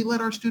let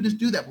our students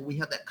do that, but we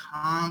have that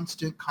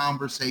constant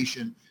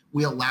conversation.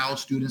 We allow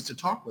students to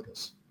talk with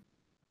us.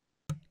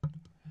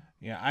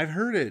 Yeah, I've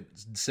heard it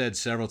said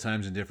several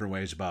times in different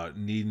ways about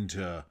needing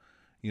to,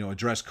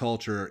 address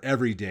culture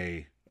every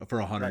day for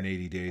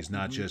 180 days,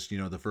 not just,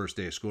 the first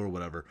day of school or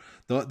whatever.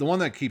 The one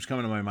that keeps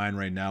coming to my mind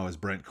right now is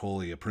Brent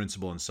Coley, a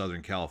principal in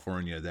Southern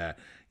California, that,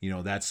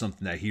 that's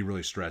something that he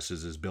really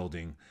stresses is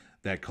building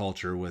that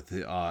culture with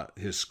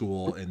his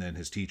school and then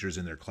his teachers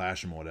in their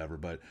classroom or whatever.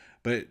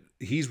 But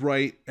he's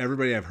right.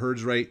 Everybody I've heard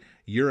is right.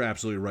 You're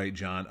absolutely right,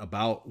 John,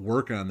 about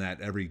working on that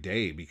every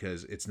day,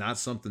 because it's not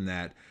something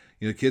that,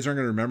 kids aren't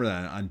going to remember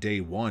that on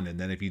day one. And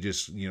then if you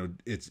just,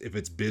 if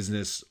it's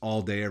business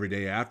all day, every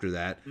day after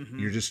that,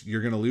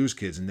 you're going to lose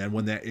kids. And then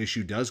when that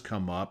issue does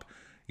come up,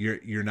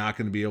 you're not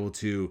going to be able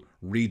to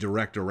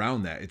redirect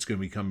around that. It's going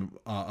to become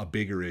a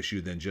bigger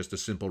issue than just a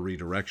simple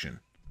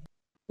redirection.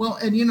 Well,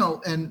 and,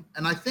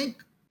 and I think,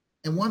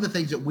 and one of the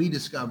things that we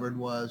discovered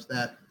was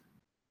that,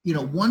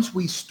 once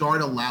we start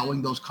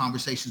allowing those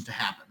conversations to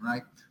happen,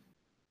 right,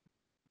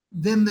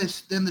 then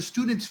the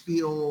students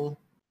feel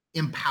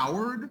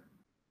empowered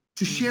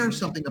to share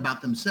something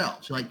about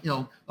themselves. Like,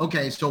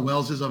 okay, so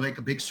Wells is like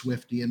a big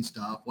Swiftie and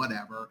stuff,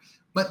 whatever.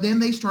 But then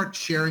they start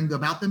sharing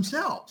about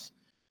themselves.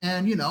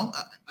 And,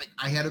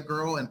 I had a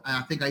girl, and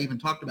I think I even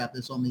talked about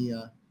this on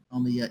the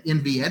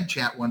NV Ed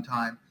chat one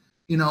time.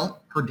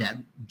 Her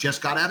dad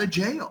just got out of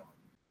jail.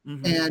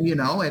 Mm-hmm.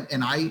 And,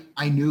 and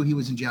I knew he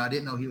was in jail. I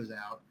didn't know he was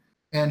out.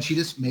 And she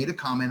just made a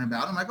comment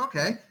about it. I'm like,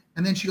 okay.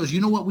 And then she goes, you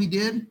know what we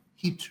did?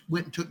 He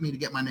went and took me to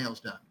get my nails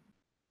done.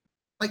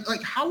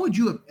 Like, how would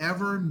you have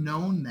ever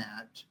known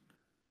that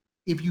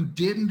if you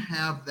didn't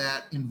have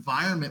that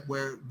environment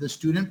where the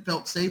student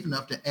felt safe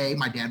enough to, A,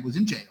 my dad was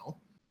in jail,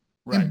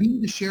 and B,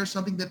 to share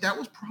something that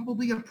was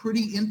probably a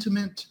pretty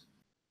intimate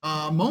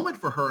moment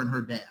for her and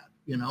her dad.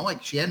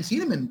 Like she hadn't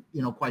seen him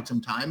in, quite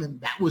some time, and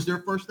that was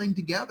their first thing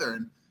together.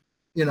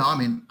 And, I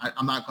mean,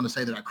 I'm not going to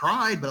say that I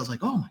cried, but I was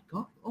like, oh my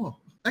God, oh,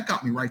 that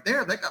got me right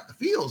there. That got the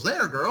feels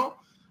there, girl.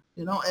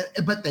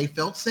 But they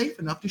felt safe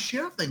enough to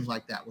share things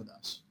like that with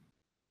us.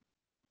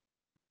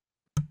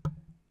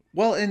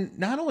 Well, and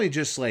not only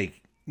just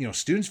like,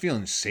 students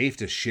feeling safe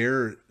to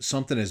share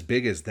something as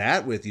big as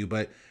that with you,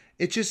 but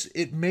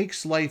it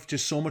makes life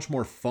just so much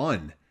more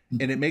fun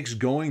and it makes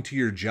going to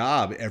your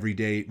job every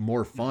day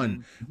more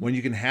fun when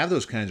you can have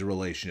those kinds of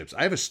relationships.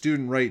 I have a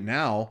student right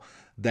now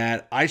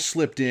that I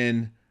slipped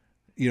in,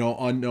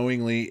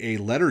 unknowingly, a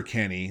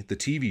Letterkenny, the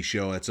TV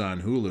show that's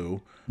on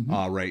Hulu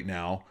right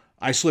now.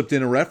 I slipped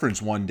in a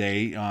reference one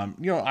day.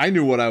 I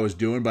knew what I was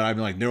doing, but I'm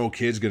like, no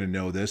kid's going to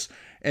know this.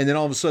 And then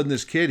all of a sudden,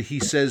 this kid, he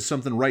says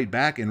something right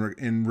back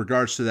in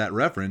regards to that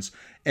reference.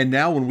 And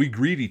now when we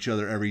greet each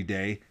other every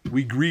day,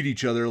 we greet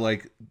each other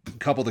like a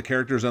couple of the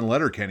characters on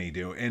Letterkenny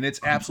do. And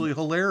it's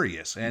absolutely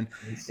hilarious. And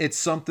it's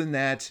something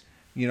that,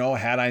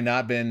 had I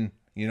not been,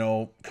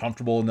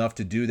 comfortable enough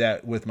to do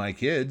that with my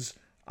kids,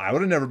 I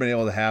would have never been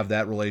able to have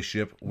that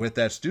relationship with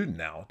that student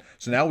now.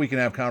 So now we can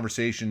have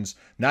conversations,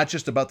 not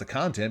just about the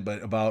content,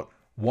 but about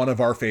one of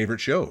our favorite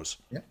shows.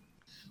 Yeah.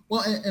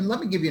 Well, and let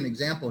me give you an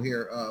example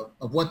here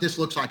of what this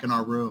looks like in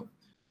our room,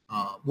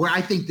 where I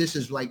think this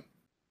is like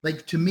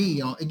to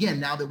me, again,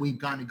 now that we've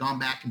gone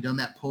back and done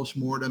that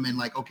postmortem and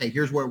like, okay,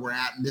 here's where we're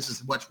at and this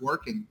is what's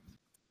working.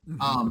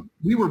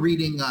 We were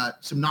reading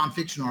some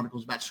nonfiction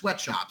articles about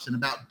sweatshops and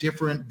about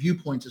different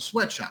viewpoints of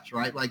sweatshops,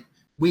 right? Like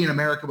we in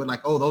America would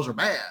like, oh, those are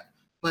bad.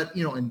 But,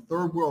 in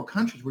third world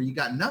countries where you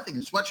got nothing,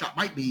 a sweatshop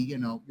might be,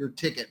 your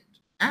ticket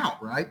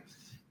out, right?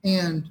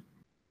 And,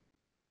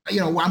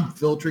 I'm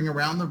filtering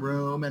around the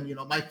room and,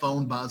 my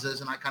phone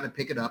buzzes and I kind of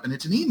pick it up and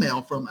it's an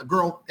email from a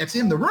girl that's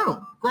in the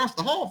room across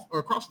the hall or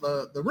across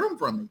the room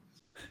from me.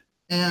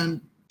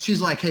 And she's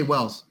like, hey,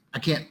 Wells, I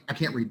can't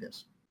read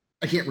this.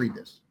 I can't read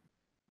this.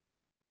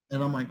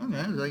 And I'm like,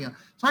 okay.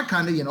 So I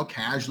kind of,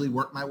 casually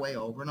work my way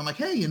over and I'm like,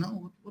 hey,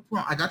 what's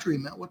wrong? I got your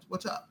email.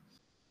 What's up?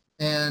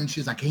 And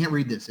she's like, I can't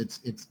read this.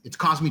 It's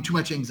caused me too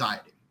much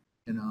anxiety,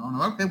 And I'm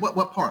like, okay,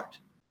 what part?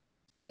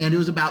 And it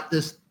was about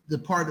the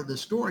part of the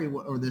story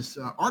or this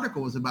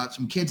article was about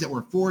some kids that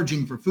were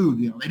foraging for food.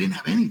 They didn't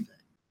have anything.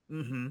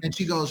 Mm-hmm. And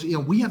she goes,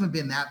 we haven't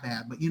been that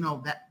bad, but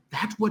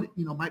that's what,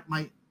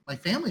 my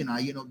family and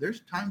I,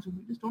 there's times when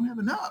we just don't have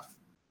enough.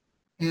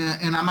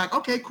 And I'm like,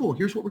 okay, cool.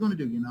 Here's what we're going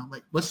to do.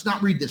 Like, let's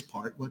not read this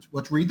part.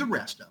 Let's read the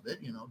rest of it.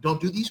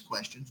 Don't do these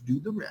questions, do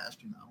the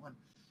rest,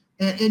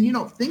 and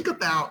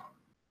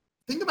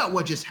think about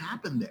what just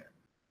happened there.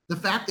 The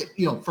fact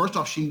that, first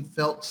off, she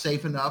felt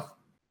safe enough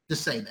to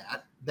say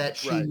that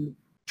she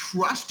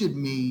trusted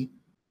me,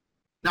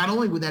 not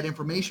only with that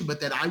information, but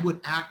that I would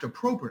act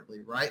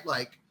appropriately, right?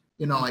 Like,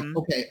 like,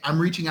 okay, I'm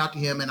reaching out to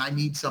him and I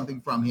need something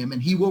from him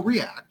and he will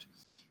react.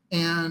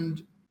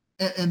 And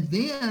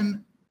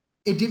then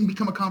it didn't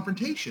become a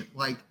confrontation.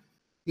 Like,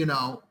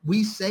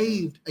 we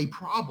saved a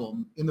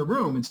problem in the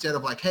room instead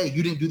of like, hey,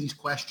 you didn't do these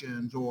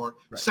questions or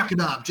suck it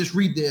up, just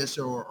read this,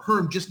 or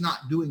her just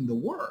not doing the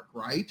work,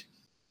 right?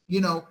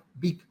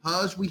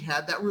 Because we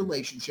had that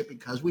relationship,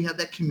 because we had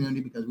that community,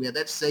 because we had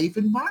that safe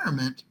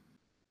environment,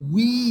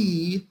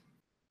 we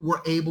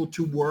were able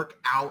to work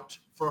out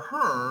for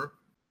her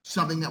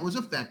something that was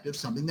effective,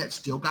 something that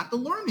still got the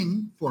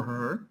learning for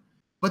her,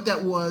 but that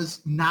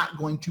was not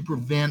going to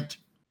prevent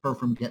her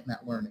from getting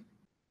that learning.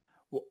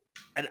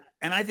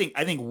 And I think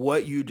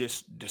what you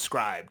just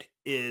described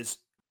is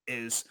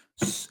it's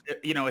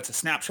a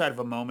snapshot of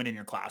a moment in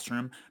your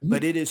classroom,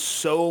 but it is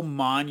so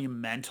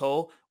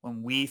monumental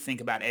when we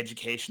think about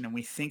education and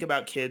we think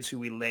about kids who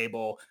we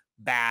label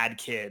bad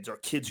kids or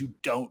kids who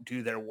don't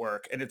do their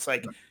work. And it's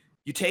like,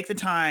 you take the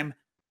time,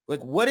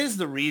 like, what is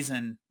the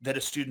reason that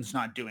a student's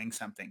not doing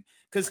something?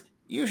 Because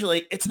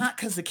usually it's not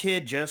because the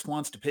kid just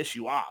wants to piss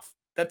you off.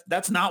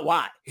 That's not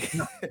why.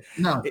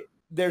 No.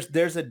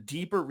 There's a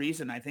deeper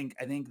reason. I think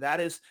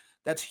that's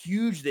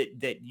huge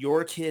that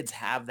your kids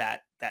have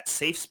that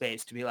safe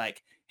space to be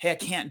like, hey, I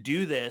can't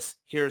do this.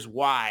 Here's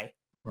why.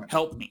 Right.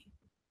 Help me.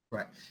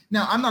 Right.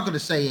 Now, I'm not going to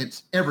say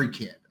it's every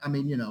kid. I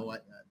mean,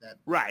 that.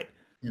 Right.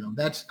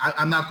 That's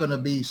I'm not going to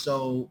be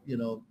so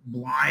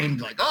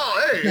blind like,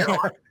 oh, hey,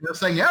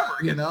 best thing ever.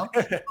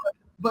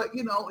 But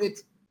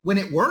it's when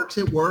it works,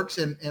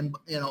 and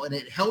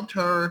it helped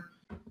her.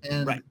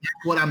 And that's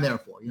what I'm there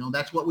for.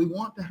 That's what we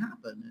want to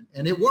happen.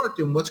 And it worked.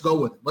 And let's go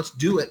with it. Let's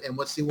do it. And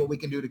let's see what we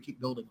can do to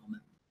keep building on that.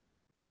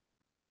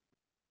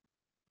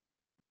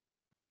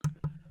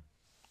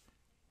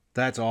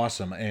 That's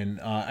awesome. And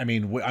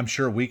I'm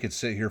sure we could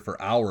sit here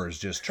for hours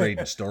just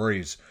trading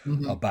stories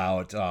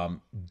about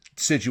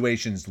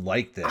situations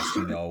like this,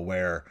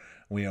 where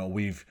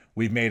we've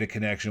made a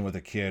connection with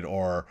a kid,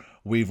 or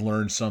we've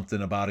learned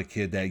something about a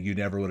kid that you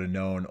never would have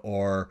known,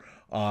 or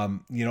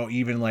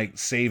even like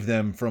save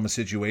them from a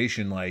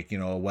situation like,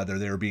 whether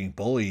they're being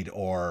bullied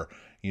or,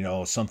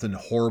 something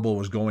horrible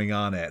was going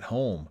on at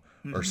home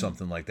or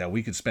something like that.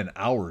 We could spend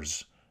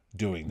hours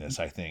doing this,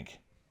 I think.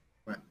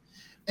 Right.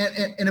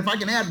 And if I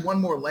can add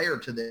one more layer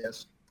to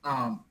this,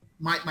 our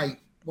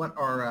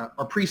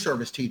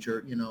pre-service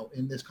teacher,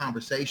 in this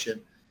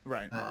conversation,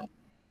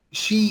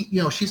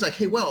 she's like,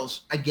 hey,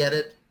 Wells, I get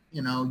it.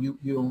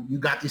 You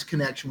got this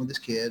connection with this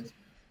kid,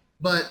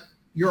 but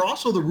you're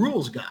also the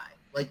rules guy.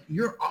 Like,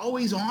 you're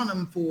always on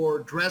them for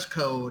dress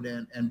code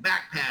and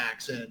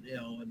backpacks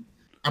and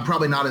I'm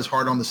probably not as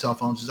hard on the cell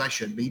phones as I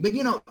should be, but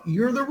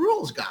you're the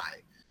rules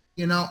guy.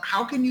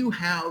 How can you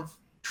have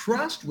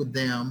trust with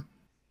them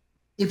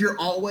if you're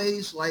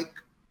always like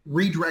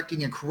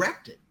redirecting and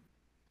correcting.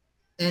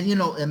 And, you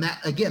know, and that,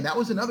 again, that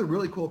was another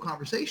really cool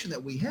conversation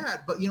that we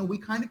had. But, you know, we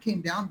kind of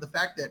came down to the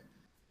fact that,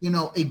 you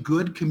know, a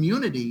good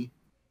community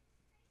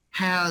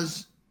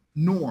has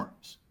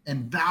norms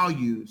and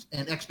values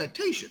and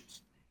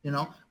expectations. You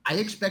know, I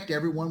expect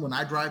everyone when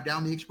I drive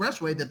down the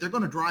expressway that they're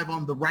going to drive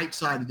on the right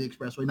side of the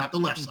expressway, not the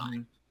left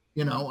side.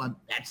 You know,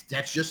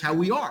 that's just how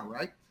we are,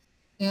 right?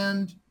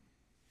 And,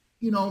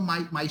 you know,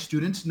 my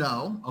students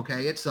know,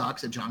 okay, it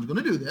sucks that John's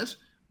going to do this,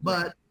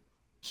 but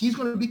he's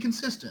going to be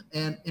consistent.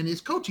 And his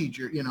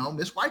co-teacher, you know,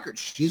 Miss Weichert,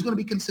 she's going to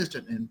be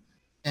consistent.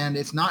 And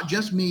it's not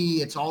just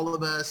me, it's all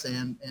of us.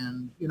 And,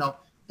 you know,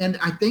 and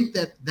I think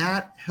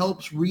that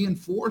helps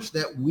reinforce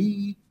that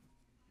we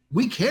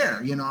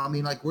care, you know, I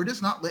mean, like, we're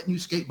just not letting you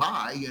skate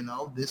by, you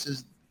know, this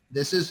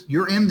is,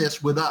 you're in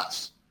this with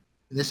us.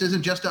 This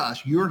isn't just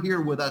us. You're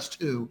here with us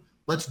too.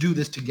 Let's do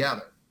this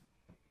together.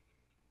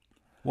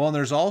 Well, and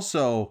there's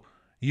also,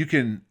 you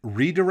can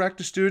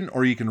redirect a student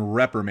or you can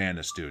reprimand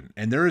a student.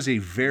 And there is a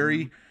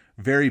very,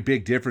 very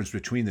big difference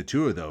between the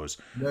two of those.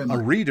 A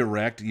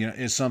redirect, you know,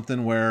 is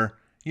something where,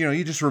 you know,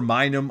 you just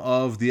remind them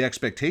of the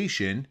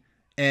expectation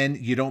and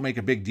you don't make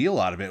a big deal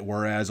out of it.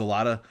 Whereas a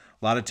lot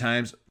of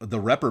times the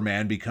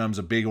reprimand becomes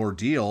a big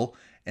ordeal,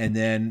 and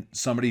then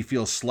somebody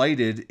feels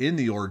slighted in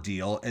the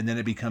ordeal, and then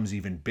it becomes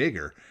even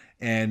bigger.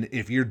 And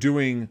if you're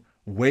doing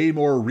way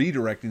more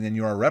redirecting than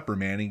you are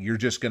reprimanding, you're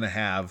just going to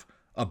have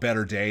a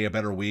better day, a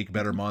better week,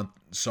 better month,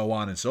 so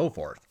on and so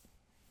forth.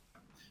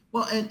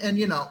 Well, and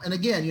you know, and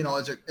again, you know,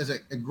 as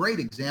a great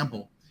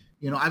example,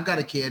 you know, I've got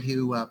a kid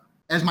who,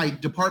 as my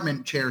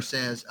department chair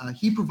says,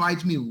 he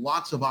provides me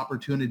lots of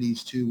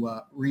opportunities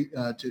to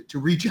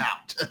reach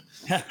out.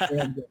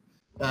 And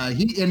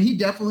he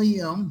definitely,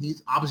 you know,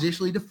 he's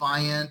oppositionally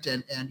defiant,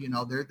 and you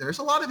know, there's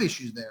a lot of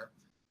issues there.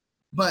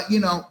 But, you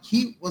know,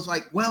 he was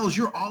like, Wells,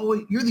 you're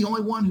the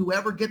only one who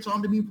ever gets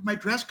onto me for my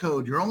dress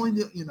code. You're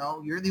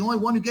the only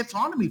one who gets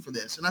onto me for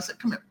this. And I said,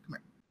 come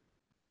here.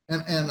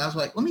 And I was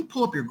like, let me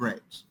pull up your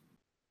grades.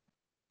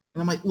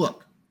 And I'm like,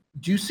 look,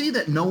 do you see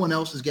that no one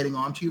else is getting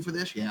onto you for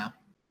this? Yeah.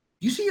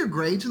 Do you see your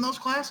grades in those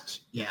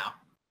classes? Yeah.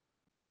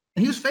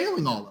 And he was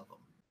failing all of them.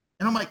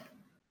 And I'm like,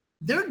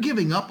 they're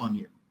giving up on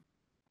you.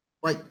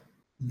 Like,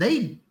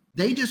 they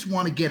just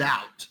want to get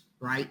out,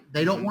 right?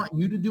 They don't want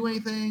you to do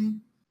anything.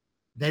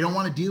 They don't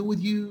want to deal with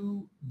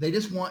you. They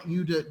just want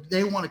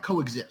they want to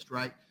coexist,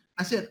 right?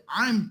 I said,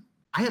 I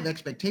have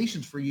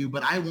expectations for you,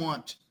 but I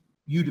want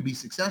you to be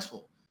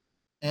successful.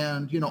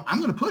 And, you know, I'm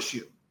going to push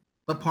you.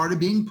 But part of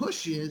being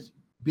pushed is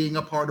being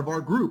a part of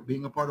our group,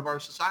 being a part of our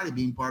society,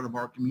 being part of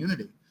our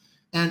community.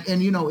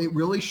 And you know, it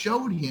really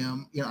showed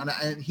him, you know,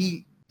 and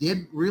he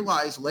did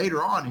realize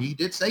later on, he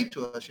did say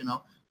to us, you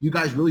know, you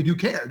guys really do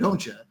care,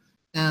 don't you?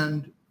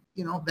 And,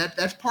 you know,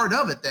 that's part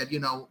of it, that, you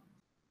know,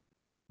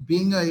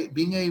 being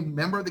a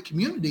member of the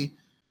community,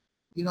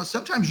 you know,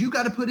 sometimes you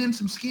got to put in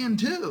some skin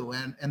too.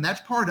 And that's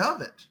part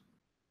of it.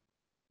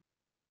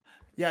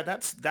 Yeah,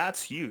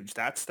 that's huge.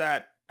 I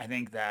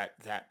think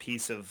that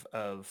piece of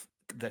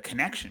the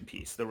connection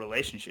piece, the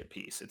relationship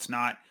piece. It's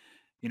not,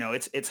 you know,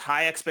 it's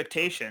high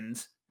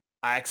expectations.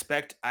 I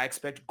expect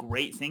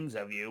great things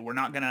of you. We're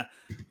not gonna,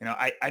 you know,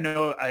 I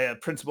know a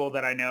principal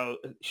that I know,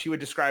 she would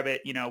describe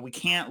it, you know, we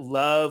can't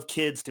love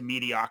kids to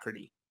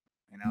mediocrity.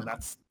 You know, No.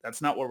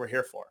 that's not what we're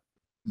here for.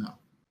 No.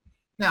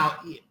 Now,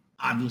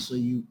 obviously,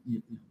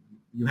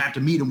 you have to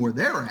meet them where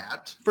they're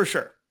at. For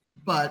sure.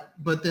 But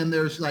then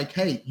there's like,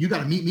 hey, you got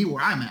to meet me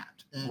where I'm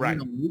at. And, right.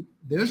 You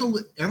know,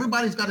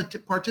 everybody's got to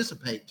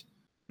participate.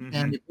 Mm-hmm.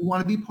 And if you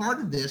want to be part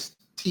of this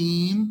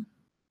team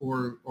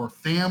or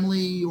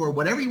family or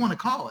whatever you want to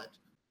call it,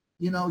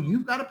 you know,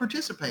 you've got to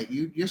participate.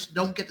 You just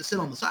don't get to sit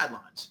on the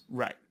sidelines.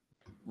 Right.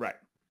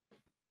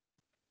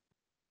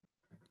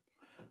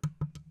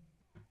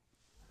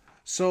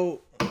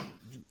 So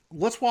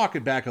let's walk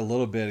it back a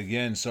little bit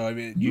again. So, I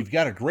mean, you've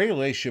got a great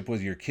relationship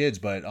with your kids,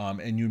 but,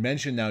 and you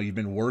mentioned now you've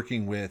been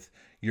working with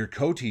your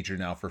co-teacher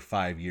now for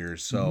 5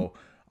 years. So,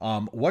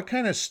 what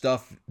kind of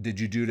stuff did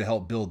you do to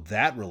help build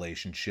that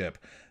relationship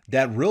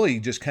that really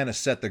just kind of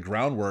set the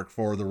groundwork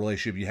for the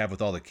relationship you have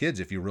with all the kids,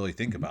 if you really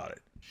think about it?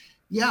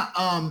 Yeah.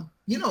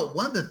 You know,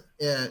 one of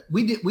the,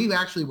 we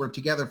actually were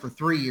together for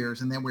 3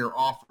 years, and then we were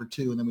off for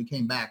 2, and then we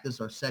came back. This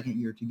is our second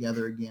year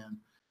together again.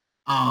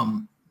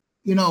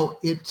 You know,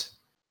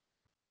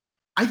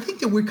 I think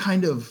that we're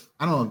kind of,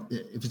 I don't know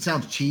if it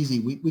sounds cheesy,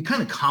 we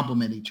kind of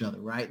complement each other,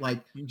 right?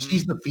 Like,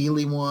 she's the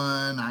feely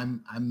one,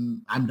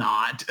 I'm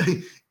not,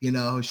 you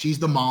know, she's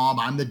the mom,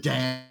 I'm the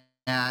dad,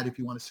 if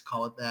you want us to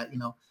call it that, you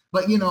know.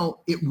 But, you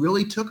know, it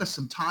really took us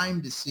some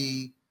time to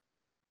see,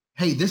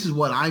 hey, this is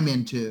what I'm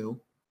into,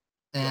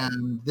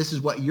 and this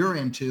is what you're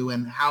into,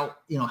 and how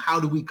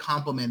do we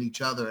complement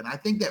each other? And I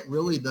think that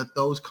really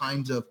those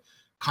kinds of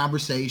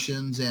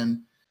conversations,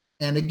 and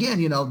again,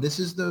 you know, this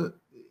is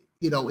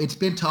you know, it's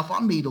been tough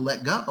on me to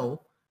let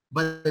go,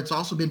 but it's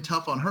also been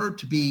tough on her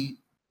to be,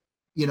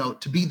 you know,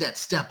 to be that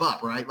step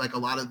up, right? Like a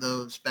lot of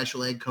those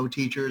special ed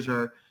co-teachers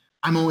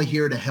I'm only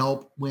here to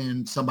help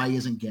when somebody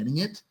isn't getting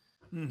it.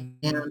 Mhm.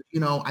 And, you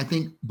know, I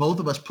think both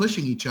of us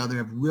pushing each other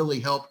have really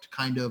helped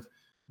kind of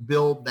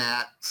build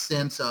that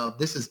sense of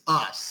this is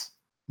us,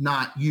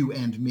 not you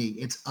and me.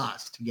 It's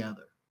us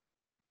together.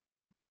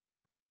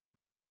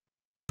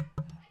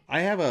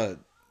 I have a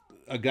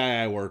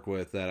guy I work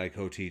with that I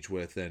co-teach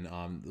with, and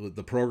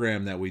the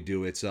program that we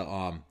do, it's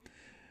a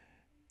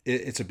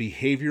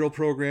behavioral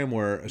program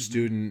where a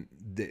student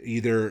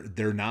either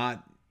they're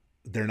not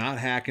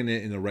hacking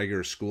it in the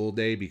regular school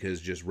day because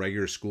just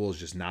regular school is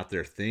just not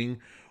their thing,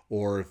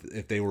 or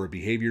if they were a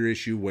behavior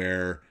issue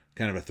where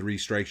kind of a three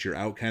strikes you're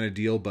out kind of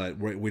deal, but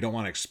we don't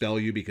want to expel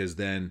you because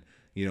then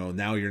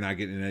now you're not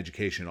getting an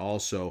education.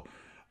 Also,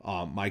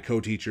 my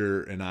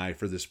co-teacher and I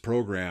for this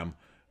program,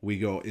 we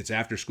go, it's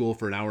after school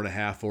for an hour and a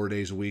half, 4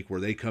 days a week,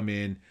 where they come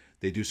in,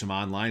 they do some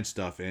online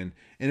stuff, and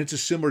it's a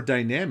similar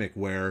dynamic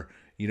where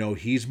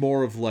he's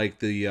more of like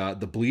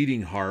the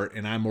bleeding heart,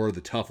 and I'm more of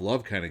the tough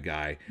love kind of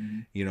guy.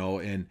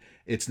 And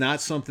it's not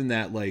something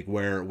that like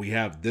where we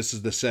have, this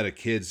is the set of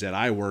kids that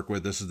I work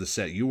with, this is the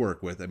set you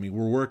work with. I mean,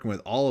 we're working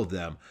with all of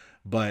them,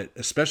 but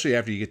especially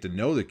after you get to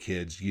know the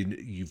kids,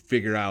 you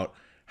figure out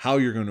how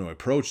you're going to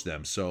approach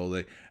them. So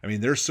like, I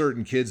mean, there's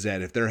certain kids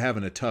that if they're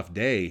having a tough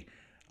day,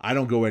 I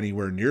don't go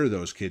anywhere near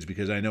those kids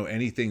because I know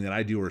anything that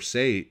I do or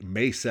say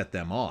may set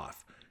them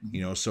off.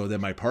 So then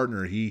my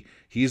partner,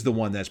 he's the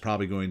one that's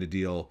probably going to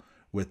deal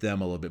with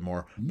them a little bit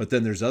more. But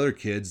then there's other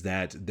kids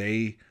that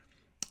they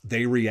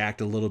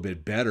react a little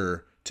bit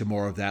better to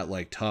more of that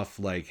like tough,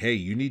 like, hey,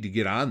 you need to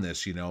get on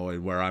this,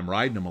 and where I'm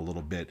riding them a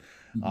little bit.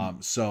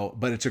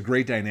 But it's a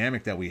great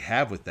dynamic that we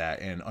have with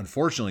that. And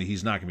unfortunately,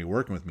 he's not going to be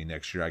working with me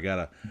next year. I got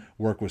to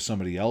work with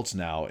somebody else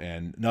now,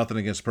 and nothing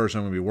against the person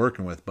I'm going to be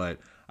working with, but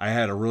I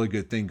had a really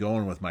good thing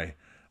going with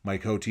my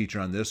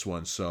co-teacher on this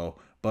one. So,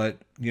 but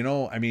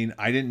I mean,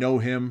 I didn't know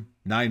him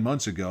 9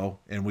 months ago,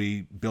 and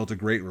we built a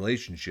great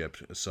relationship.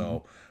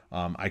 So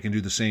I can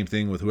do the same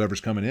thing with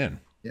whoever's coming in.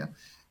 Yeah.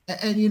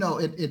 And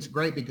it's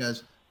great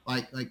because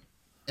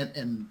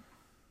and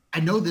I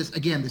know this,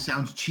 again, this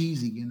sounds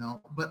cheesy,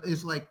 but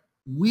it's like,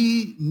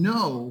 we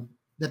know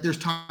that there's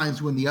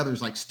times when the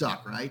other's like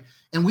stuck, right?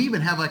 And we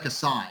even have like a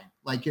sign,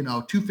 like,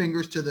 two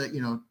fingers to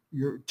the,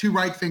 your two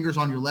right fingers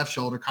on your left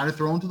shoulder, kind of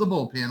thrown to the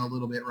bullpen a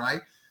little bit,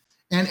 right?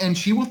 And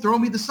she will throw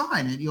me the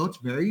sign, and it's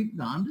very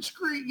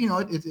non-discreet,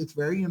 it's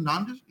very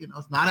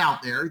it's not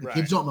out there. The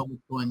kids don't know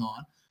what's going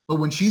on. But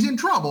when she's in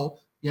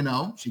trouble,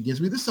 she gives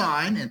me the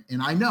sign,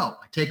 and I know,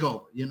 I take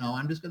over,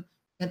 I'm just gonna,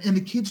 and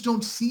the kids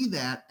don't see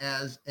that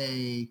as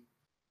a,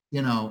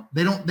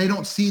 they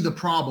don't see the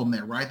problem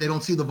there, right? They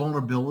don't see the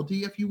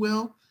vulnerability, if you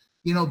will.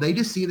 They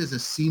just see it as a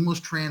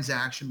seamless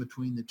transaction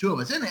between the two of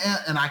us.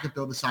 And I can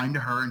throw the sign to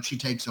her and she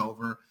takes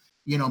over.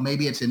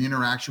 Maybe it's an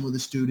interaction with a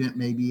student.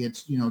 Maybe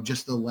it's,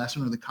 just the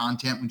lesson or the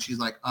content when she's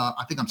like,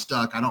 I think I'm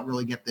stuck. I don't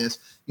really get this,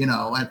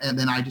 and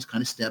then I just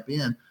kind of step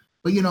in.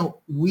 But,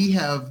 we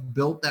have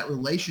built that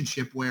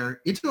relationship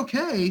where it's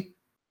okay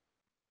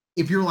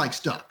if you're like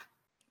stuck.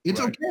 It's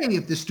okay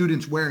if the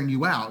student's wearing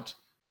you out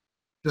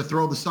to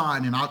throw the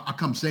sign and I'll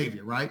come save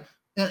you, right?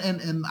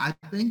 And I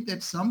think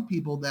that some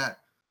people that,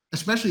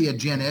 especially a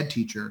gen ed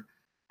teacher,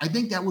 I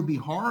think that would be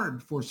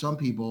hard for some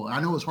people. I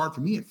know it's hard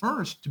for me at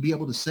first to be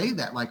able to say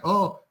that, like,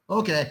 oh,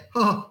 okay,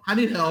 I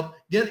need help.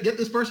 Get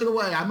this person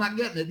away. I'm not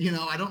getting it.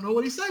 I don't know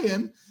what he's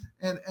saying.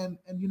 And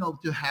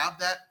to have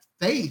that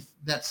faith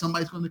that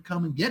somebody's going to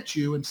come and get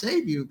you and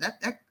save you,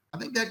 that I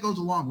think that goes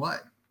a long way.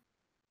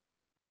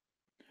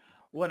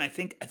 Well, and I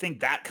think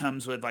that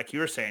comes with, like you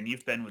were saying,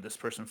 you've been with this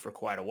person for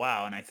quite a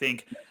while, and I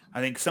think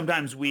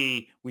sometimes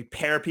we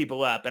pair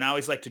people up, and I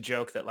always like to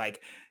joke that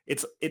like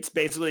it's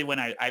basically when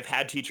I've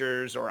had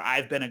teachers or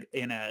I've been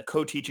in a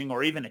co-teaching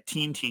or even a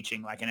team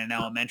teaching, like in an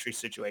elementary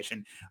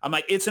situation, I'm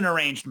like, it's an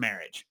arranged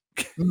marriage,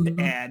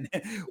 and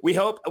we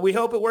hope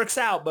it works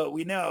out, but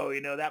we know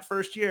that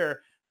first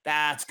year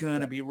that's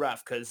gonna be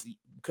rough because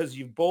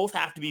you both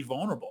have to be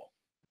vulnerable.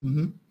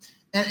 Mm-hmm.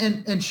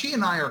 And she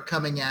and I are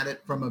coming at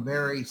it from a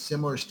very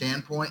similar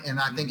standpoint. And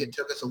I think it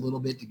took us a little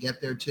bit to get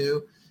there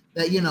too,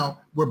 that,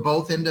 we're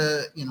both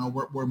into,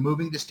 we're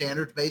moving to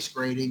standards-based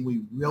grading.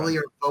 We really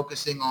are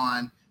focusing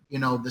on,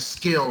 the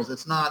skills.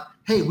 It's not,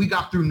 hey, we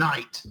got through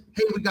night.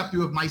 Hey, we got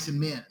through of mice and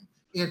men.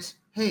 It's,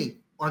 hey,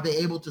 are they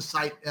able to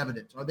cite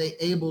evidence? Are they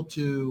able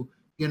to,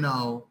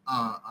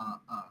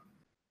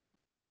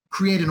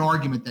 create an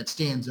argument that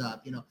stands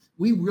up?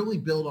 We really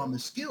build on the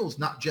skills,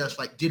 not just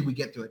like, did we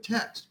get through a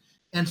text?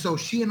 And so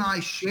she and I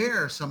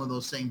share some of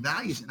those same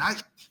values. And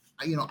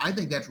I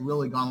think that's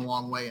really gone a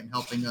long way in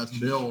helping us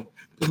build,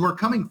 because we're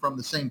coming from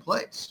the same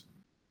place.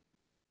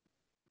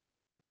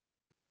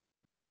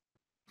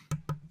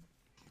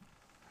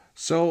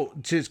 So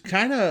to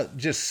kind of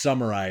just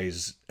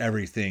summarize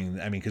everything,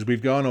 I mean, because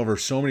we've gone over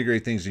so many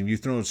great things and you've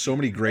thrown so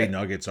many great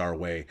nuggets our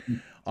way,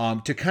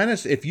 to kind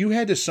of, if you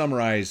had to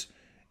summarize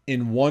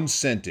in one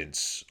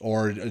sentence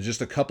or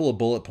just a couple of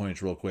bullet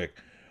points real quick,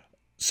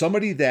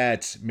 somebody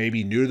that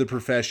maybe new to the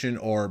profession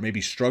or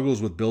maybe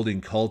struggles with building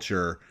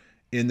culture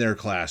in their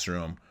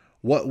classroom,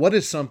 what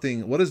is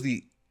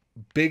the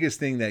biggest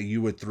thing that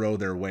you would throw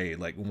their way,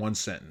 like one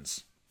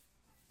sentence?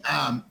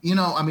 I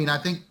mean, I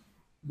think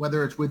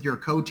whether it's with your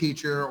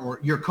co-teacher or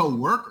your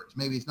co-workers,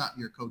 maybe it's not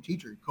your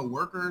co-teacher, your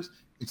co-workers,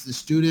 it's the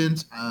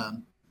students.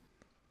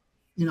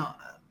 You know,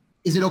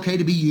 is it okay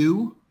to be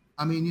you?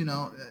 I mean,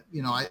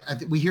 I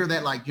think we hear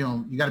that like,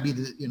 you got to be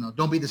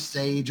don't be the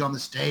sage on the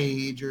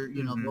stage or,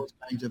 those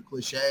kinds of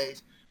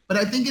cliches. But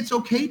I think it's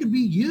okay to be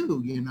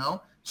you.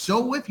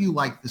 So if you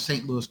like the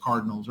St. Louis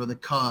Cardinals or the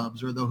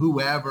Cubs or the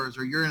whoever's,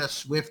 or you're in a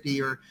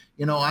Swiftie or,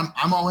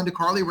 I'm all into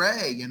Carly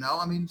Rae,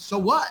 I mean, so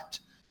what?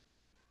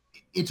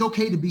 It's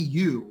okay to be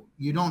you.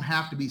 You don't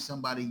have to be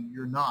somebody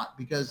you're not,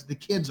 because the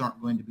kids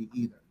aren't going to be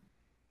either.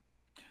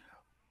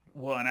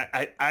 Well,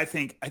 and I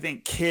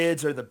think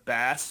kids are the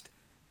best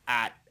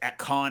at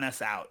calling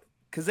us out,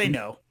 because they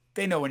know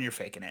when you're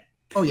faking it.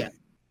 Oh yeah.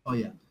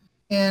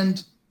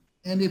 And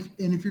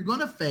if you're going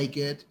to fake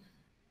it,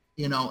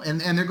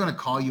 and they're going to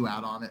call you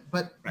out on it,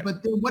 but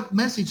then what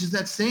message does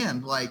that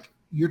send? Like,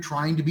 you're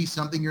trying to be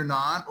something you're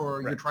not,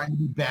 or you're trying to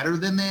be better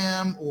than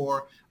them,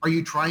 or are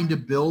you trying to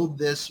build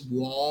this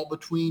wall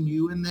between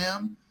you and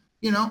them?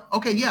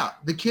 Okay, yeah,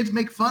 the kids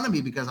make fun of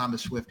me because I'm a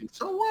Swiftie.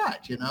 So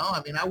what?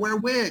 I mean, I wear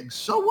wigs.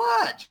 So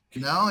what?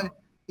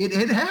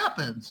 It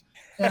happens.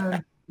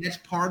 And it's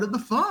part of the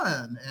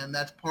fun. And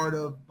that's part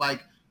of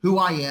like who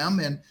I am.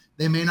 And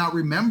they may not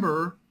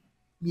remember,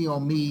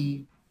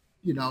 me,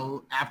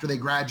 after they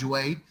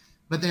graduate,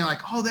 but they're like,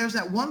 oh, there's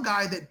that one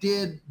guy that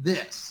did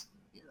this.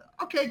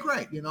 Okay,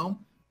 great.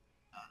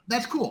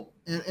 That's cool.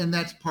 And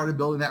that's part of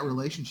building that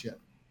relationship.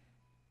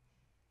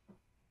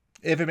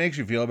 If it makes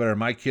you feel better,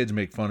 my kids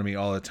make fun of me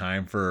all the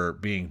time for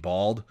being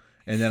bald.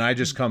 And then I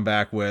just come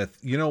back with,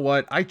 you know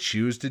what? I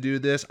choose to do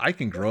this. I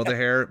can grow the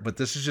hair, but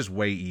this is just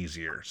way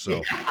easier.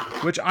 So,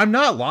 which I'm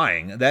not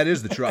lying. That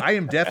is the truth. I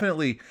am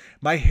definitely,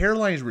 my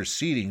hairline is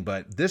receding,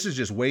 but this is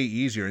just way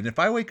easier. And if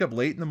I wake up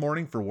late in the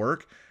morning for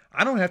work,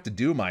 I don't have to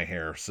do my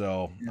hair.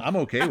 So I'm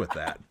okay with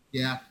that.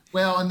 Yeah.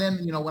 Well, and then,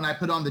 when I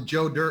put on the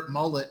Joe Dirt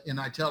mullet and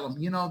I tell them,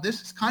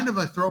 this is kind of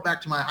a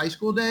throwback to my high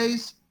school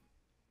days.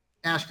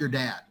 Ask your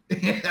dad.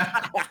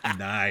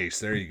 Nice.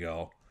 There you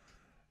go.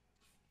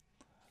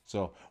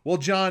 So, well,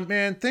 John,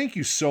 man, thank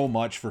you so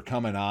much for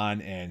coming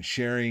on and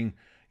sharing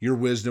your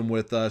wisdom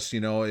with us.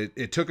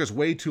 It took us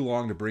way too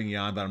long to bring you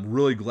on, but I'm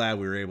really glad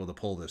we were able to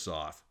pull this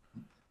off.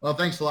 Well,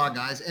 thanks a lot,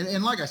 guys.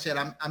 And like I said,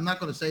 I'm not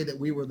going to say that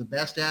we were the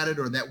best at it,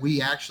 or that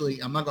we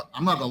actually, I'm not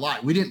going to lie.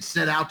 We didn't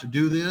set out to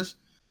do this,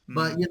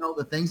 but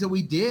the things that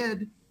we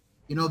did,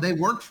 they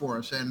worked for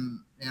us, and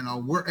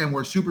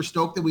we're super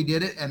stoked that we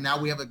did it. And now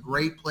we have a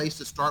great place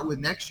to start with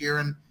next year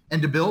and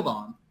to build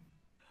on.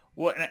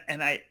 Well,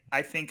 and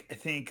I think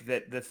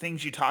that the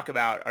things you talk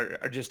about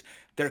are just,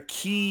 they're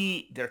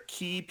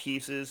key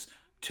pieces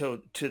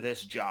to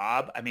this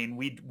job. I mean,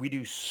 we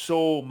do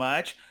so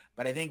much,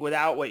 but I think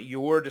without what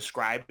you're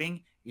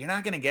describing, you're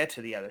not going to get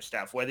to the other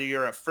stuff, whether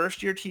you're a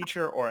first-year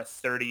teacher or a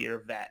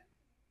 30-year vet.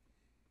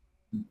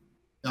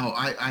 No,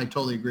 I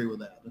totally agree with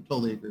that.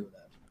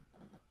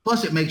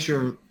 Plus, it makes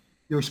your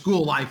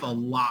school life a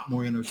lot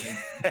more entertaining.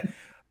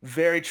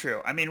 Very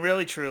true. I mean,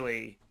 really,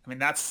 truly. I mean,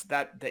 that's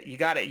you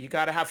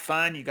gotta have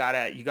fun. You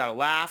gotta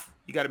laugh.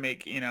 You gotta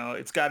make,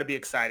 it's gotta be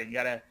exciting.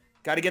 You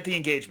gotta get the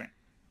engagement.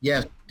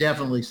 Yes,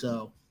 definitely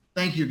so.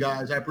 Thank you,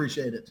 guys. I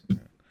appreciate it.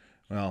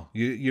 Well,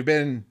 you've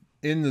been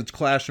in the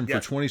classroom for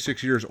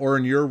 26 years, or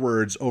in your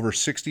words, over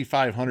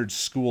 6,500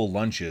 school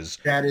lunches.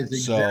 That is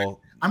exactly. So,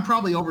 I'm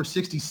probably over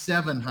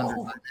 6,700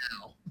 right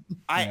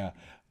now.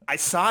 I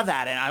saw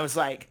that and I was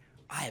like,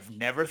 I have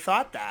never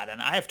thought that.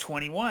 And I have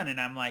 21 and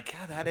I'm like,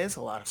 God, that is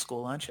a lot of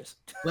school lunches.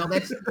 Well,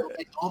 that's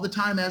all the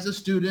time as a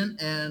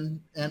student and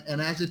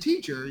as a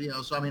teacher,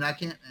 so I mean, I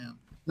can't,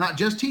 not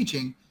just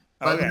teaching,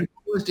 but the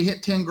goal is to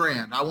hit 10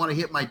 grand. I want to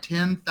hit my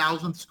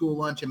 10,000th school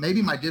lunch, and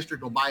maybe my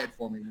district will buy it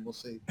for me. We'll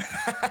see.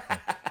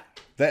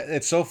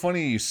 It's so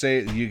funny you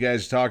say, you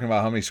guys talking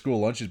about how many school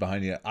lunches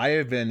behind you. I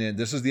have been in,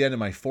 this is the end of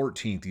my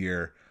 14th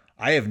year.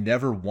 I have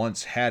never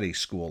once had a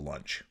school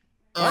lunch.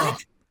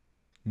 What?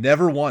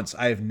 Never once.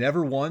 I have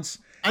never once.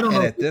 I don't know.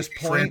 And at this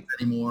point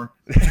anymore.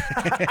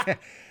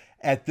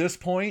 At this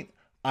point,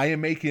 I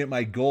am making it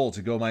my goal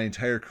to go my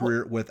entire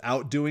career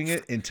without doing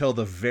it until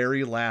the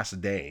very last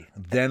day.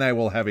 Then I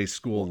will have a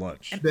school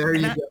lunch. There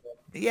you go.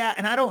 Yeah,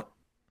 and I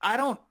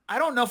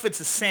don't know if it's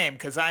the same,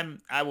 because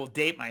I will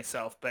date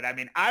myself, but I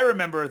mean, I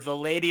remember the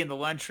lady in the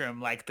lunchroom,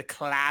 like the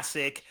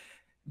classic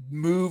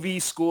movie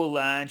school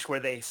lunch where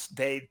they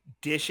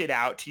dish it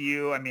out to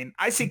you. I mean,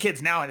 I see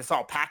kids now and it's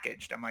all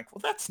packaged. I'm like,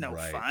 well, that's no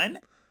fun.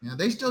 Yeah,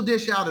 they still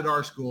dish out at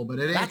our school, but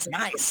it ain't. That's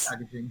nice.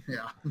 Packaging.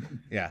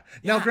 Yeah.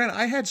 Now, granted,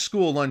 I had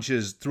school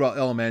lunches throughout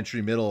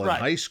elementary, middle, and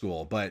high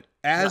school, but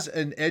as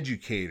an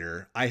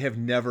educator, I have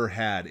never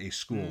had a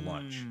school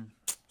lunch.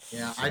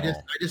 Yeah, so.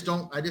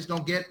 I just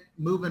don't get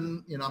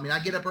moving. I mean, I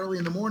get up early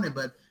in the morning,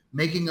 but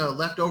making a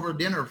leftover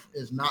dinner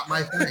is not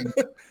my thing.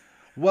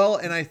 Well,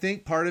 and I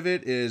think part of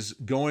it is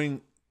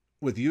going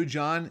with you,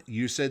 John.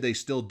 You said they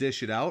still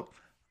dish it out.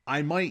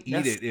 I might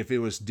eat it if it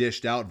was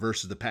dished out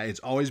versus the pack. It's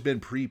always been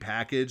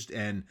pre-packaged,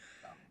 and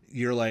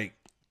you're like,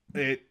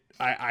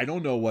 I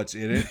don't know what's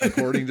in it.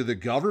 According to the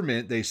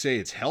government, they say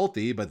it's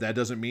healthy, but that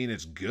doesn't mean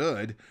it's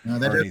good No,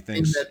 that or doesn't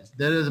anything. mean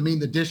that doesn't mean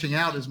the dishing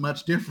out is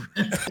much different.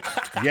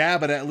 Yeah,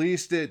 but at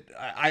least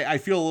I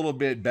feel a little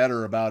bit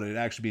better about it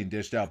actually being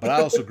dished out. But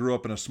I also grew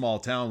up in a small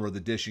town where the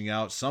dishing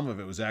out, some of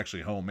it was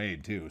actually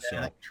homemade too. So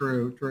Yeah,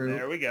 true.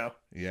 There we go.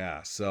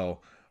 yeah, so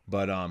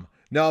but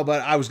no,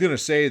 but I was gonna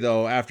say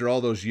though, after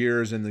all those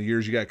years and the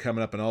years you got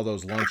coming up and all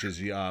those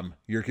lunches,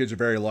 your kids are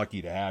very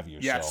lucky to have you.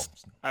 Yes,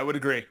 I would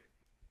agree.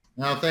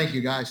 No, thank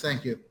you guys.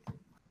 Thank you.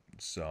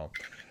 So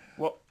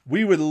Well,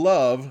 we would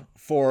love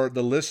for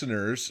the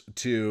listeners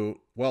to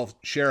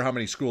share how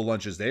many school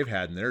lunches they've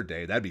had in their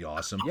day. That'd be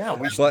awesome. yeah,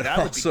 but that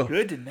also, would be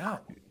good to know.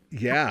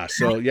 Yeah,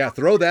 so yeah,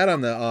 throw that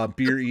on the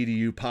Beer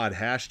EDU pod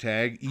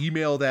hashtag.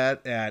 Email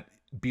that at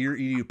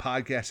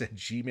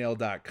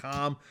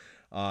beeredupodcast@gmail.com.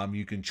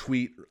 You can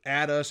tweet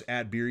at us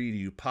at Beer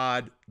EDU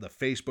pod, the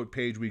Facebook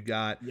page we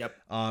got. Yep.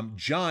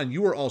 John,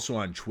 you are also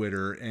on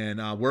Twitter,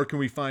 and where can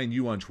we find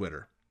you on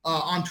Twitter?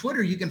 On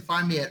Twitter, you can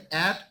find me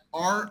at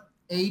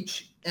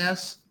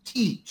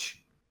RHSTeach.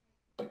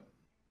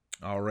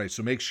 All right,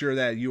 so make sure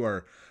that you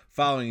are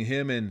following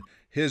him and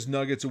his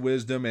nuggets of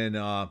wisdom, and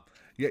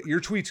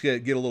your tweets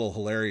get a little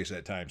hilarious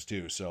at times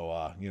too.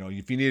 So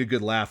if you need a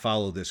good laugh,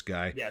 follow this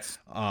guy. Yes.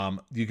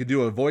 You can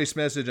do a voice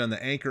message on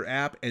the Anchor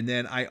app, and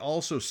then I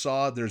also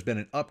saw there's been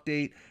an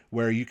update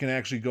where you can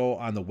actually go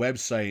on the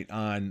website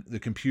on the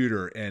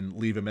computer and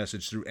leave a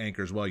message through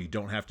Anchor as well. You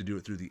don't have to do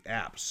it through the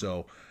app.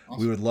 So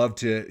we would love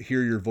to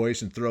hear your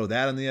voice and throw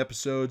that on the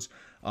episodes.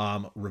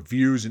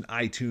 Reviews in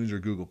iTunes or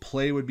Google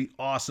Play would be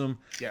awesome.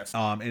 Yes.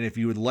 And if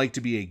you would like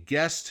to be a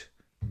guest,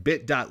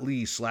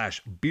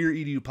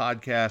 bit.ly/beeredu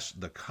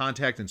podcast, the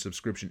contact and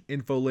subscription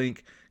info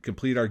link,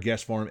 complete our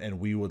guest form, and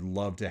we would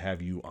love to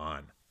have you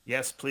on.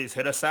 Yes, please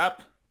hit us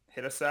up.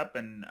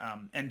 And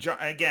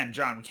John,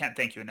 John, we can't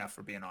thank you enough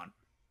for being on.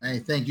 Hey,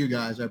 thank you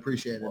guys. I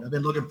appreciate it. I've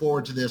been looking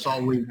forward to this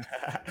all week.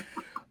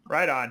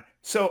 Right on.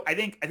 So I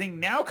think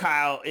now,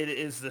 Kyle, it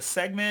is the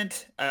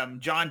segment.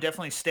 John,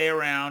 definitely stay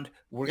around.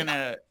 We're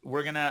gonna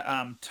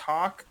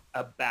talk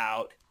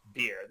about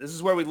beer. This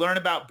is where we learn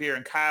about beer.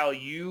 And Kyle,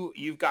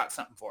 you've got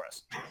something for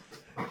us.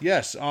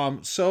 Yes.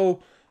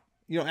 So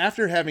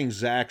after having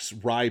Zach's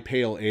rye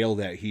pale ale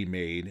that he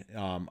made,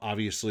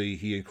 obviously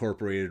he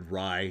incorporated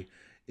rye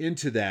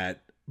into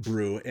that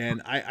brew,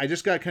 and I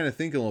just got kind of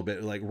thinking a little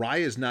bit, like, rye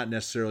is not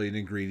necessarily an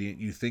ingredient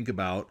you think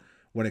about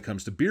when it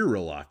comes to beer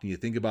real often. You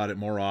think about it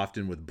more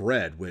often with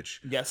bread,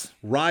 which yes,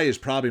 rye is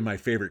probably my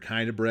favorite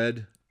kind of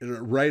bread.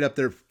 Right up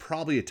there,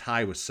 probably a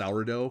tie with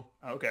sourdough.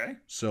 Okay.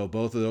 So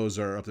both of those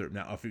are up there.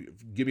 Now, if you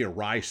give me a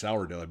rye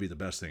sourdough, it'd be the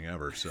best thing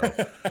ever. So,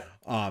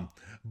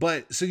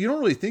 but so you don't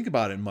really think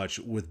about it much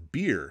with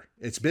beer.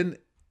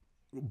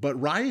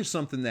 But rye is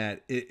something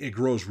that it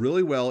grows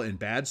really well in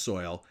bad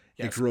soil.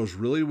 Yes. It grows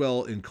really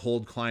well in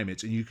cold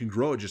climates, and you can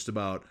grow it just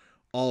about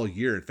all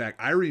year. In fact,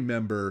 I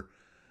remember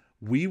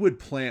we would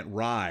plant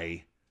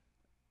rye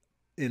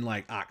in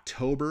like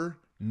October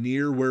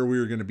near where we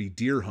were going to be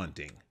deer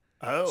hunting.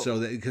 Oh. So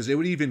that, because it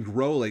would even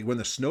grow, like when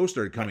the snow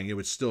started coming, it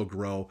would still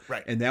grow.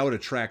 Right. And that would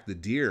attract the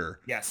deer.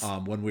 Yes.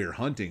 When we were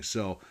hunting.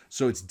 So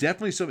it's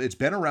definitely something, it's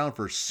been around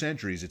for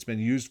centuries. It's been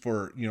used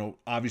for,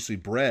 obviously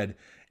bread,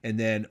 and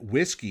then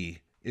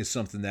whiskey is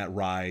something that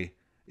rye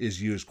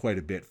is used quite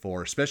a bit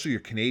for, especially your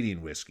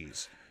Canadian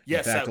whiskeys.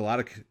 Yes. In fact, a lot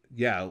of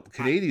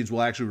Canadians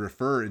will actually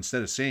refer,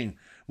 instead of saying,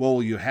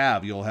 well, you'll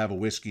have a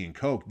whiskey and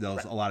Coke, they'll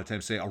a lot of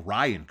times say a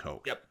rye and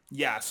Coke. Yep.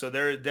 Yeah, so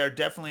there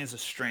definitely is a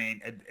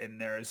strain, and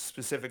there's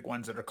specific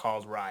ones that are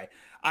called rye.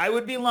 I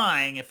would be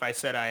lying if I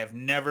said I have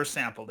never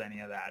sampled any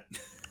of that.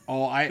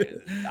 Oh, I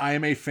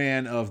am a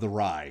fan of the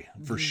rye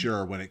for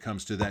sure when it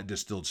comes to that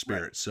distilled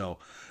spirit. Right. So,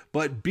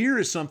 but beer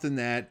is something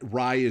that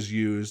rye is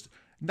used.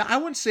 Now, I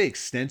wouldn't say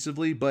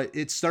extensively, but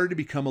it's started to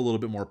become a little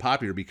bit more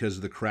popular because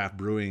of the craft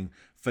brewing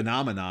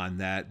phenomenon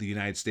that the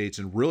United States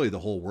and really the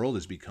whole world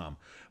has become.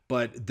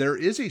 But there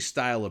is a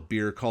style of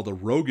beer called a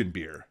Roggen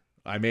beer.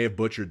 I may have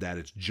butchered that.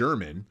 It's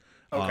German.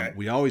 Okay.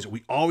 We always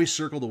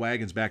circle the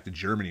wagons back to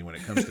Germany when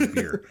it comes to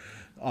beer.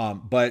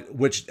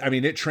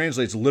 It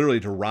translates literally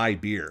to rye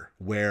beer,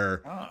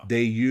 where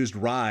they used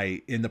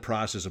rye in the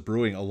process of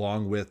brewing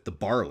along with the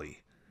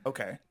barley.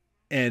 Okay.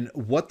 And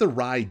what the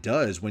rye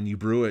does when you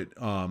brew it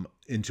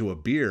into a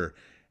beer,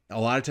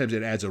 a lot of times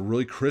it adds a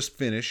really crisp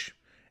finish.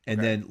 And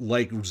then,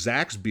 like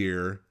Zach's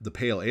beer, the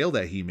pale ale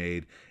that he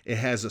made, it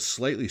has a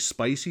slightly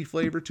spicy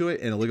flavor to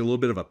it and like a little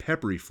bit of a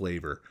peppery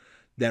flavor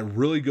that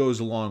really goes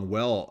along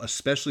well,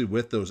 especially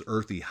with those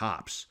earthy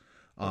hops,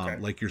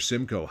 like your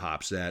Simcoe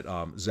hops that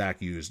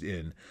Zach used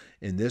in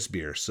this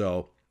beer.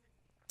 So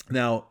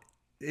now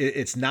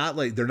it's not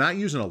like they're not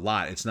using a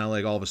lot. It's not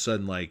like all of a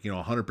sudden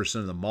 100%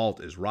 of the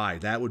malt is rye.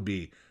 That would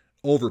be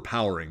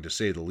overpowering, to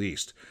say the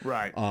least.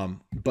 Right.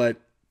 But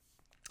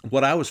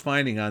what I was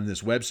finding on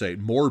this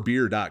website,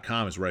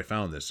 morebeer.com, is where I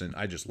found this, and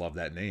I just love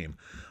that name.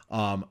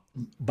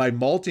 By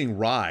malting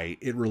rye,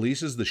 it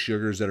releases the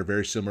sugars that are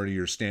very similar to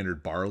your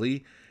standard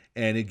barley,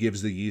 and it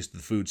gives the yeast the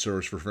food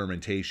source for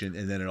fermentation,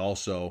 and then it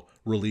also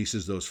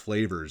releases those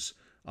flavors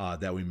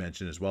that we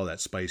mentioned as well, that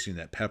spicy and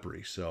that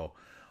peppery. So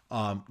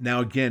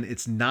now again,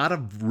 it's not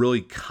a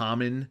really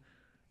common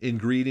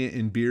ingredient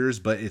in beers,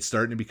 but it's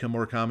starting to become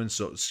more common.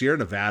 So Sierra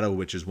Nevada,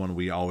 which is one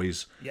we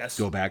always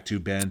go back to,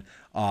 Ben,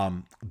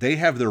 they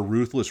have their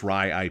Ruthless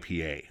Rye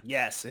IPA.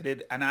 Yes, it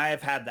did, and I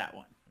have had that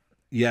one.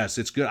 Yes,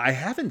 it's good. I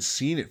haven't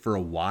seen it for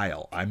a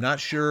while. I'm not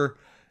sure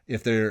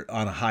if they're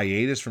on a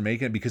hiatus for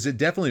making it, because it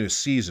definitely was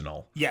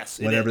seasonal. Yes,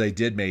 whenever they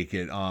did make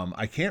it.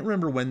 I can't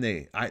remember when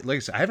like I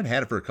said, I haven't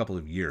had it for a couple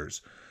of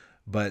years,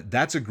 but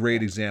that's a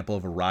great example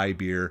of a rye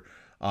beer.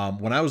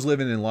 When I was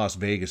living in Las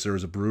Vegas, there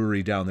was a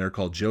brewery down there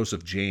called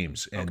Joseph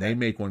James, and they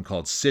make one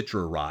called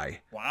Citra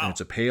Rye. Wow. And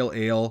it's a pale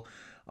ale.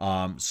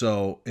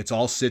 So it's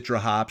all Citra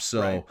hops.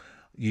 So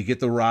you get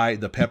the rye,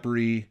 the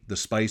peppery, the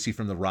spicy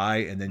from the rye,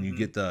 and then you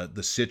get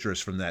the citrus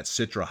from that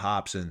Citra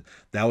hops. And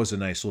that was a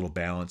nice little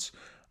balance.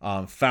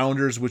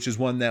 Founders, which is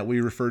one that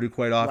we refer to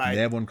quite often.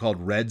 They have one called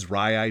Red's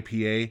Rye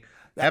IPA.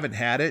 Haven't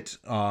had it.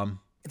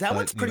 That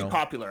one's pretty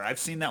popular. I've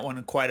seen that one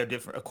in quite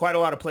a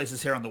lot of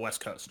places here on the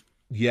West Coast.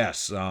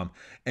 Yes.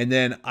 And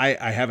then I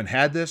haven't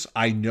had this.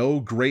 I know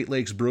Great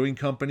Lakes Brewing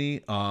Company.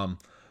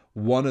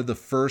 One of the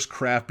first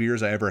craft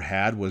beers I ever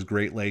had was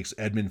Great Lakes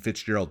Edmund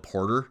Fitzgerald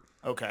Porter.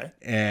 Okay.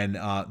 And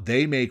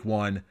they make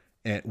one,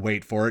 and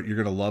wait for it, you're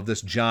going to love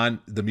this. John,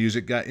 the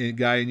music guy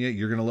in you,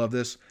 you're going to love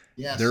this.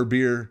 Yes. Their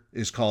beer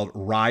is called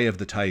Rye of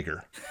the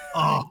Tiger.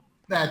 Oh,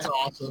 that's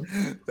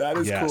awesome. That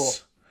is cool.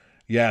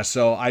 Yeah,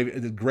 so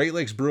the Great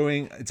Lakes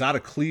Brewing, it's out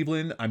of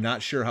Cleveland. I'm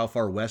not sure how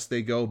far west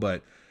they go,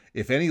 but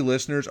if any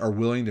listeners are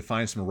willing to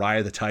find some Rye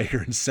of the Tiger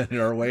and send it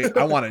our way,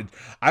 I want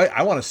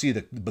to see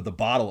the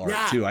bottle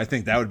art too. I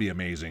think that would be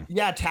amazing.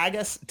 Yeah, tag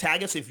us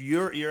if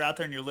you're out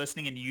there and you're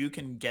listening and you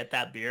can get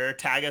that beer.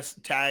 Tag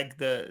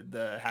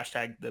the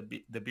hashtag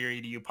the Beer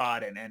EDU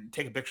pod and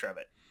take a picture of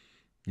it.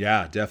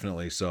 Yeah,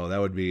 definitely. So that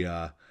would be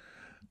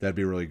that'd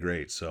be really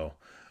great. So,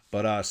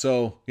 but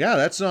so yeah,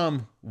 that's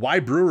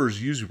why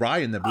brewers use rye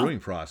in the brewing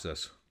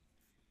process.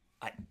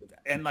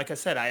 And like I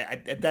said,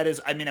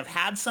 I've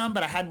had some,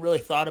 but I hadn't really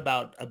thought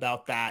about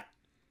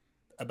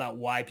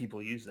why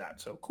people use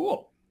that. So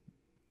cool.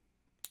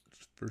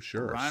 For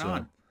sure. Right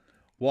on.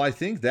 Well, I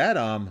think that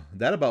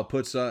about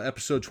puts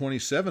episode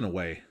 27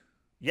 away.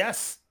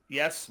 Yes,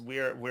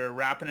 we're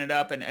wrapping it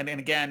up, and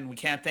again, we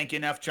can't thank you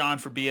enough, John,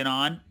 for being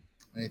on.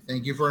 Hey,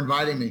 thank you for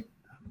inviting me.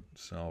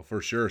 So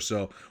for sure.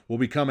 So we'll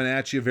be coming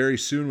at you very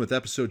soon with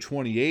episode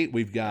 28.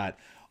 We've got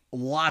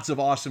lots of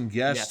awesome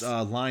guests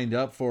lined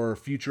up for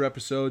future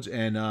episodes.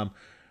 And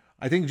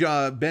I think,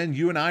 Ben,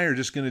 you and I are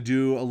just going to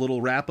do a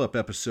little wrap-up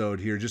episode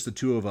here, just the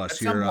two of us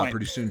here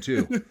pretty soon,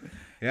 too.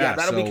 Yeah,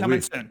 that'll be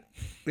coming soon.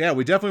 Yeah,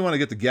 we definitely want to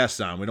get the guests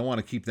on. We don't want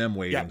to keep them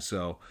waiting. Yep.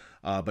 So,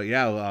 but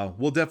yeah,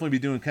 we'll definitely be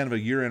doing kind of a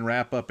year-end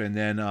wrap-up. And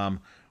then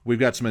we've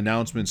got some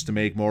announcements to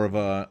make more of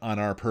on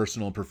our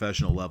personal and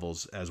professional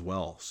levels as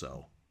well.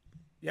 So,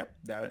 yep.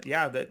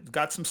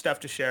 Got some stuff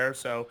to share.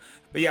 So,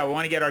 but yeah, we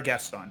want to get our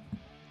guests on.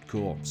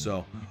 Cool.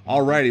 So,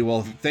 alrighty.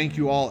 Well, thank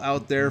you all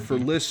out there for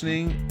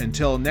listening.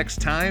 Until next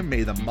time,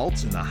 may the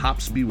malts and the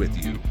hops be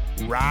with you.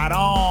 Right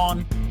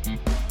on.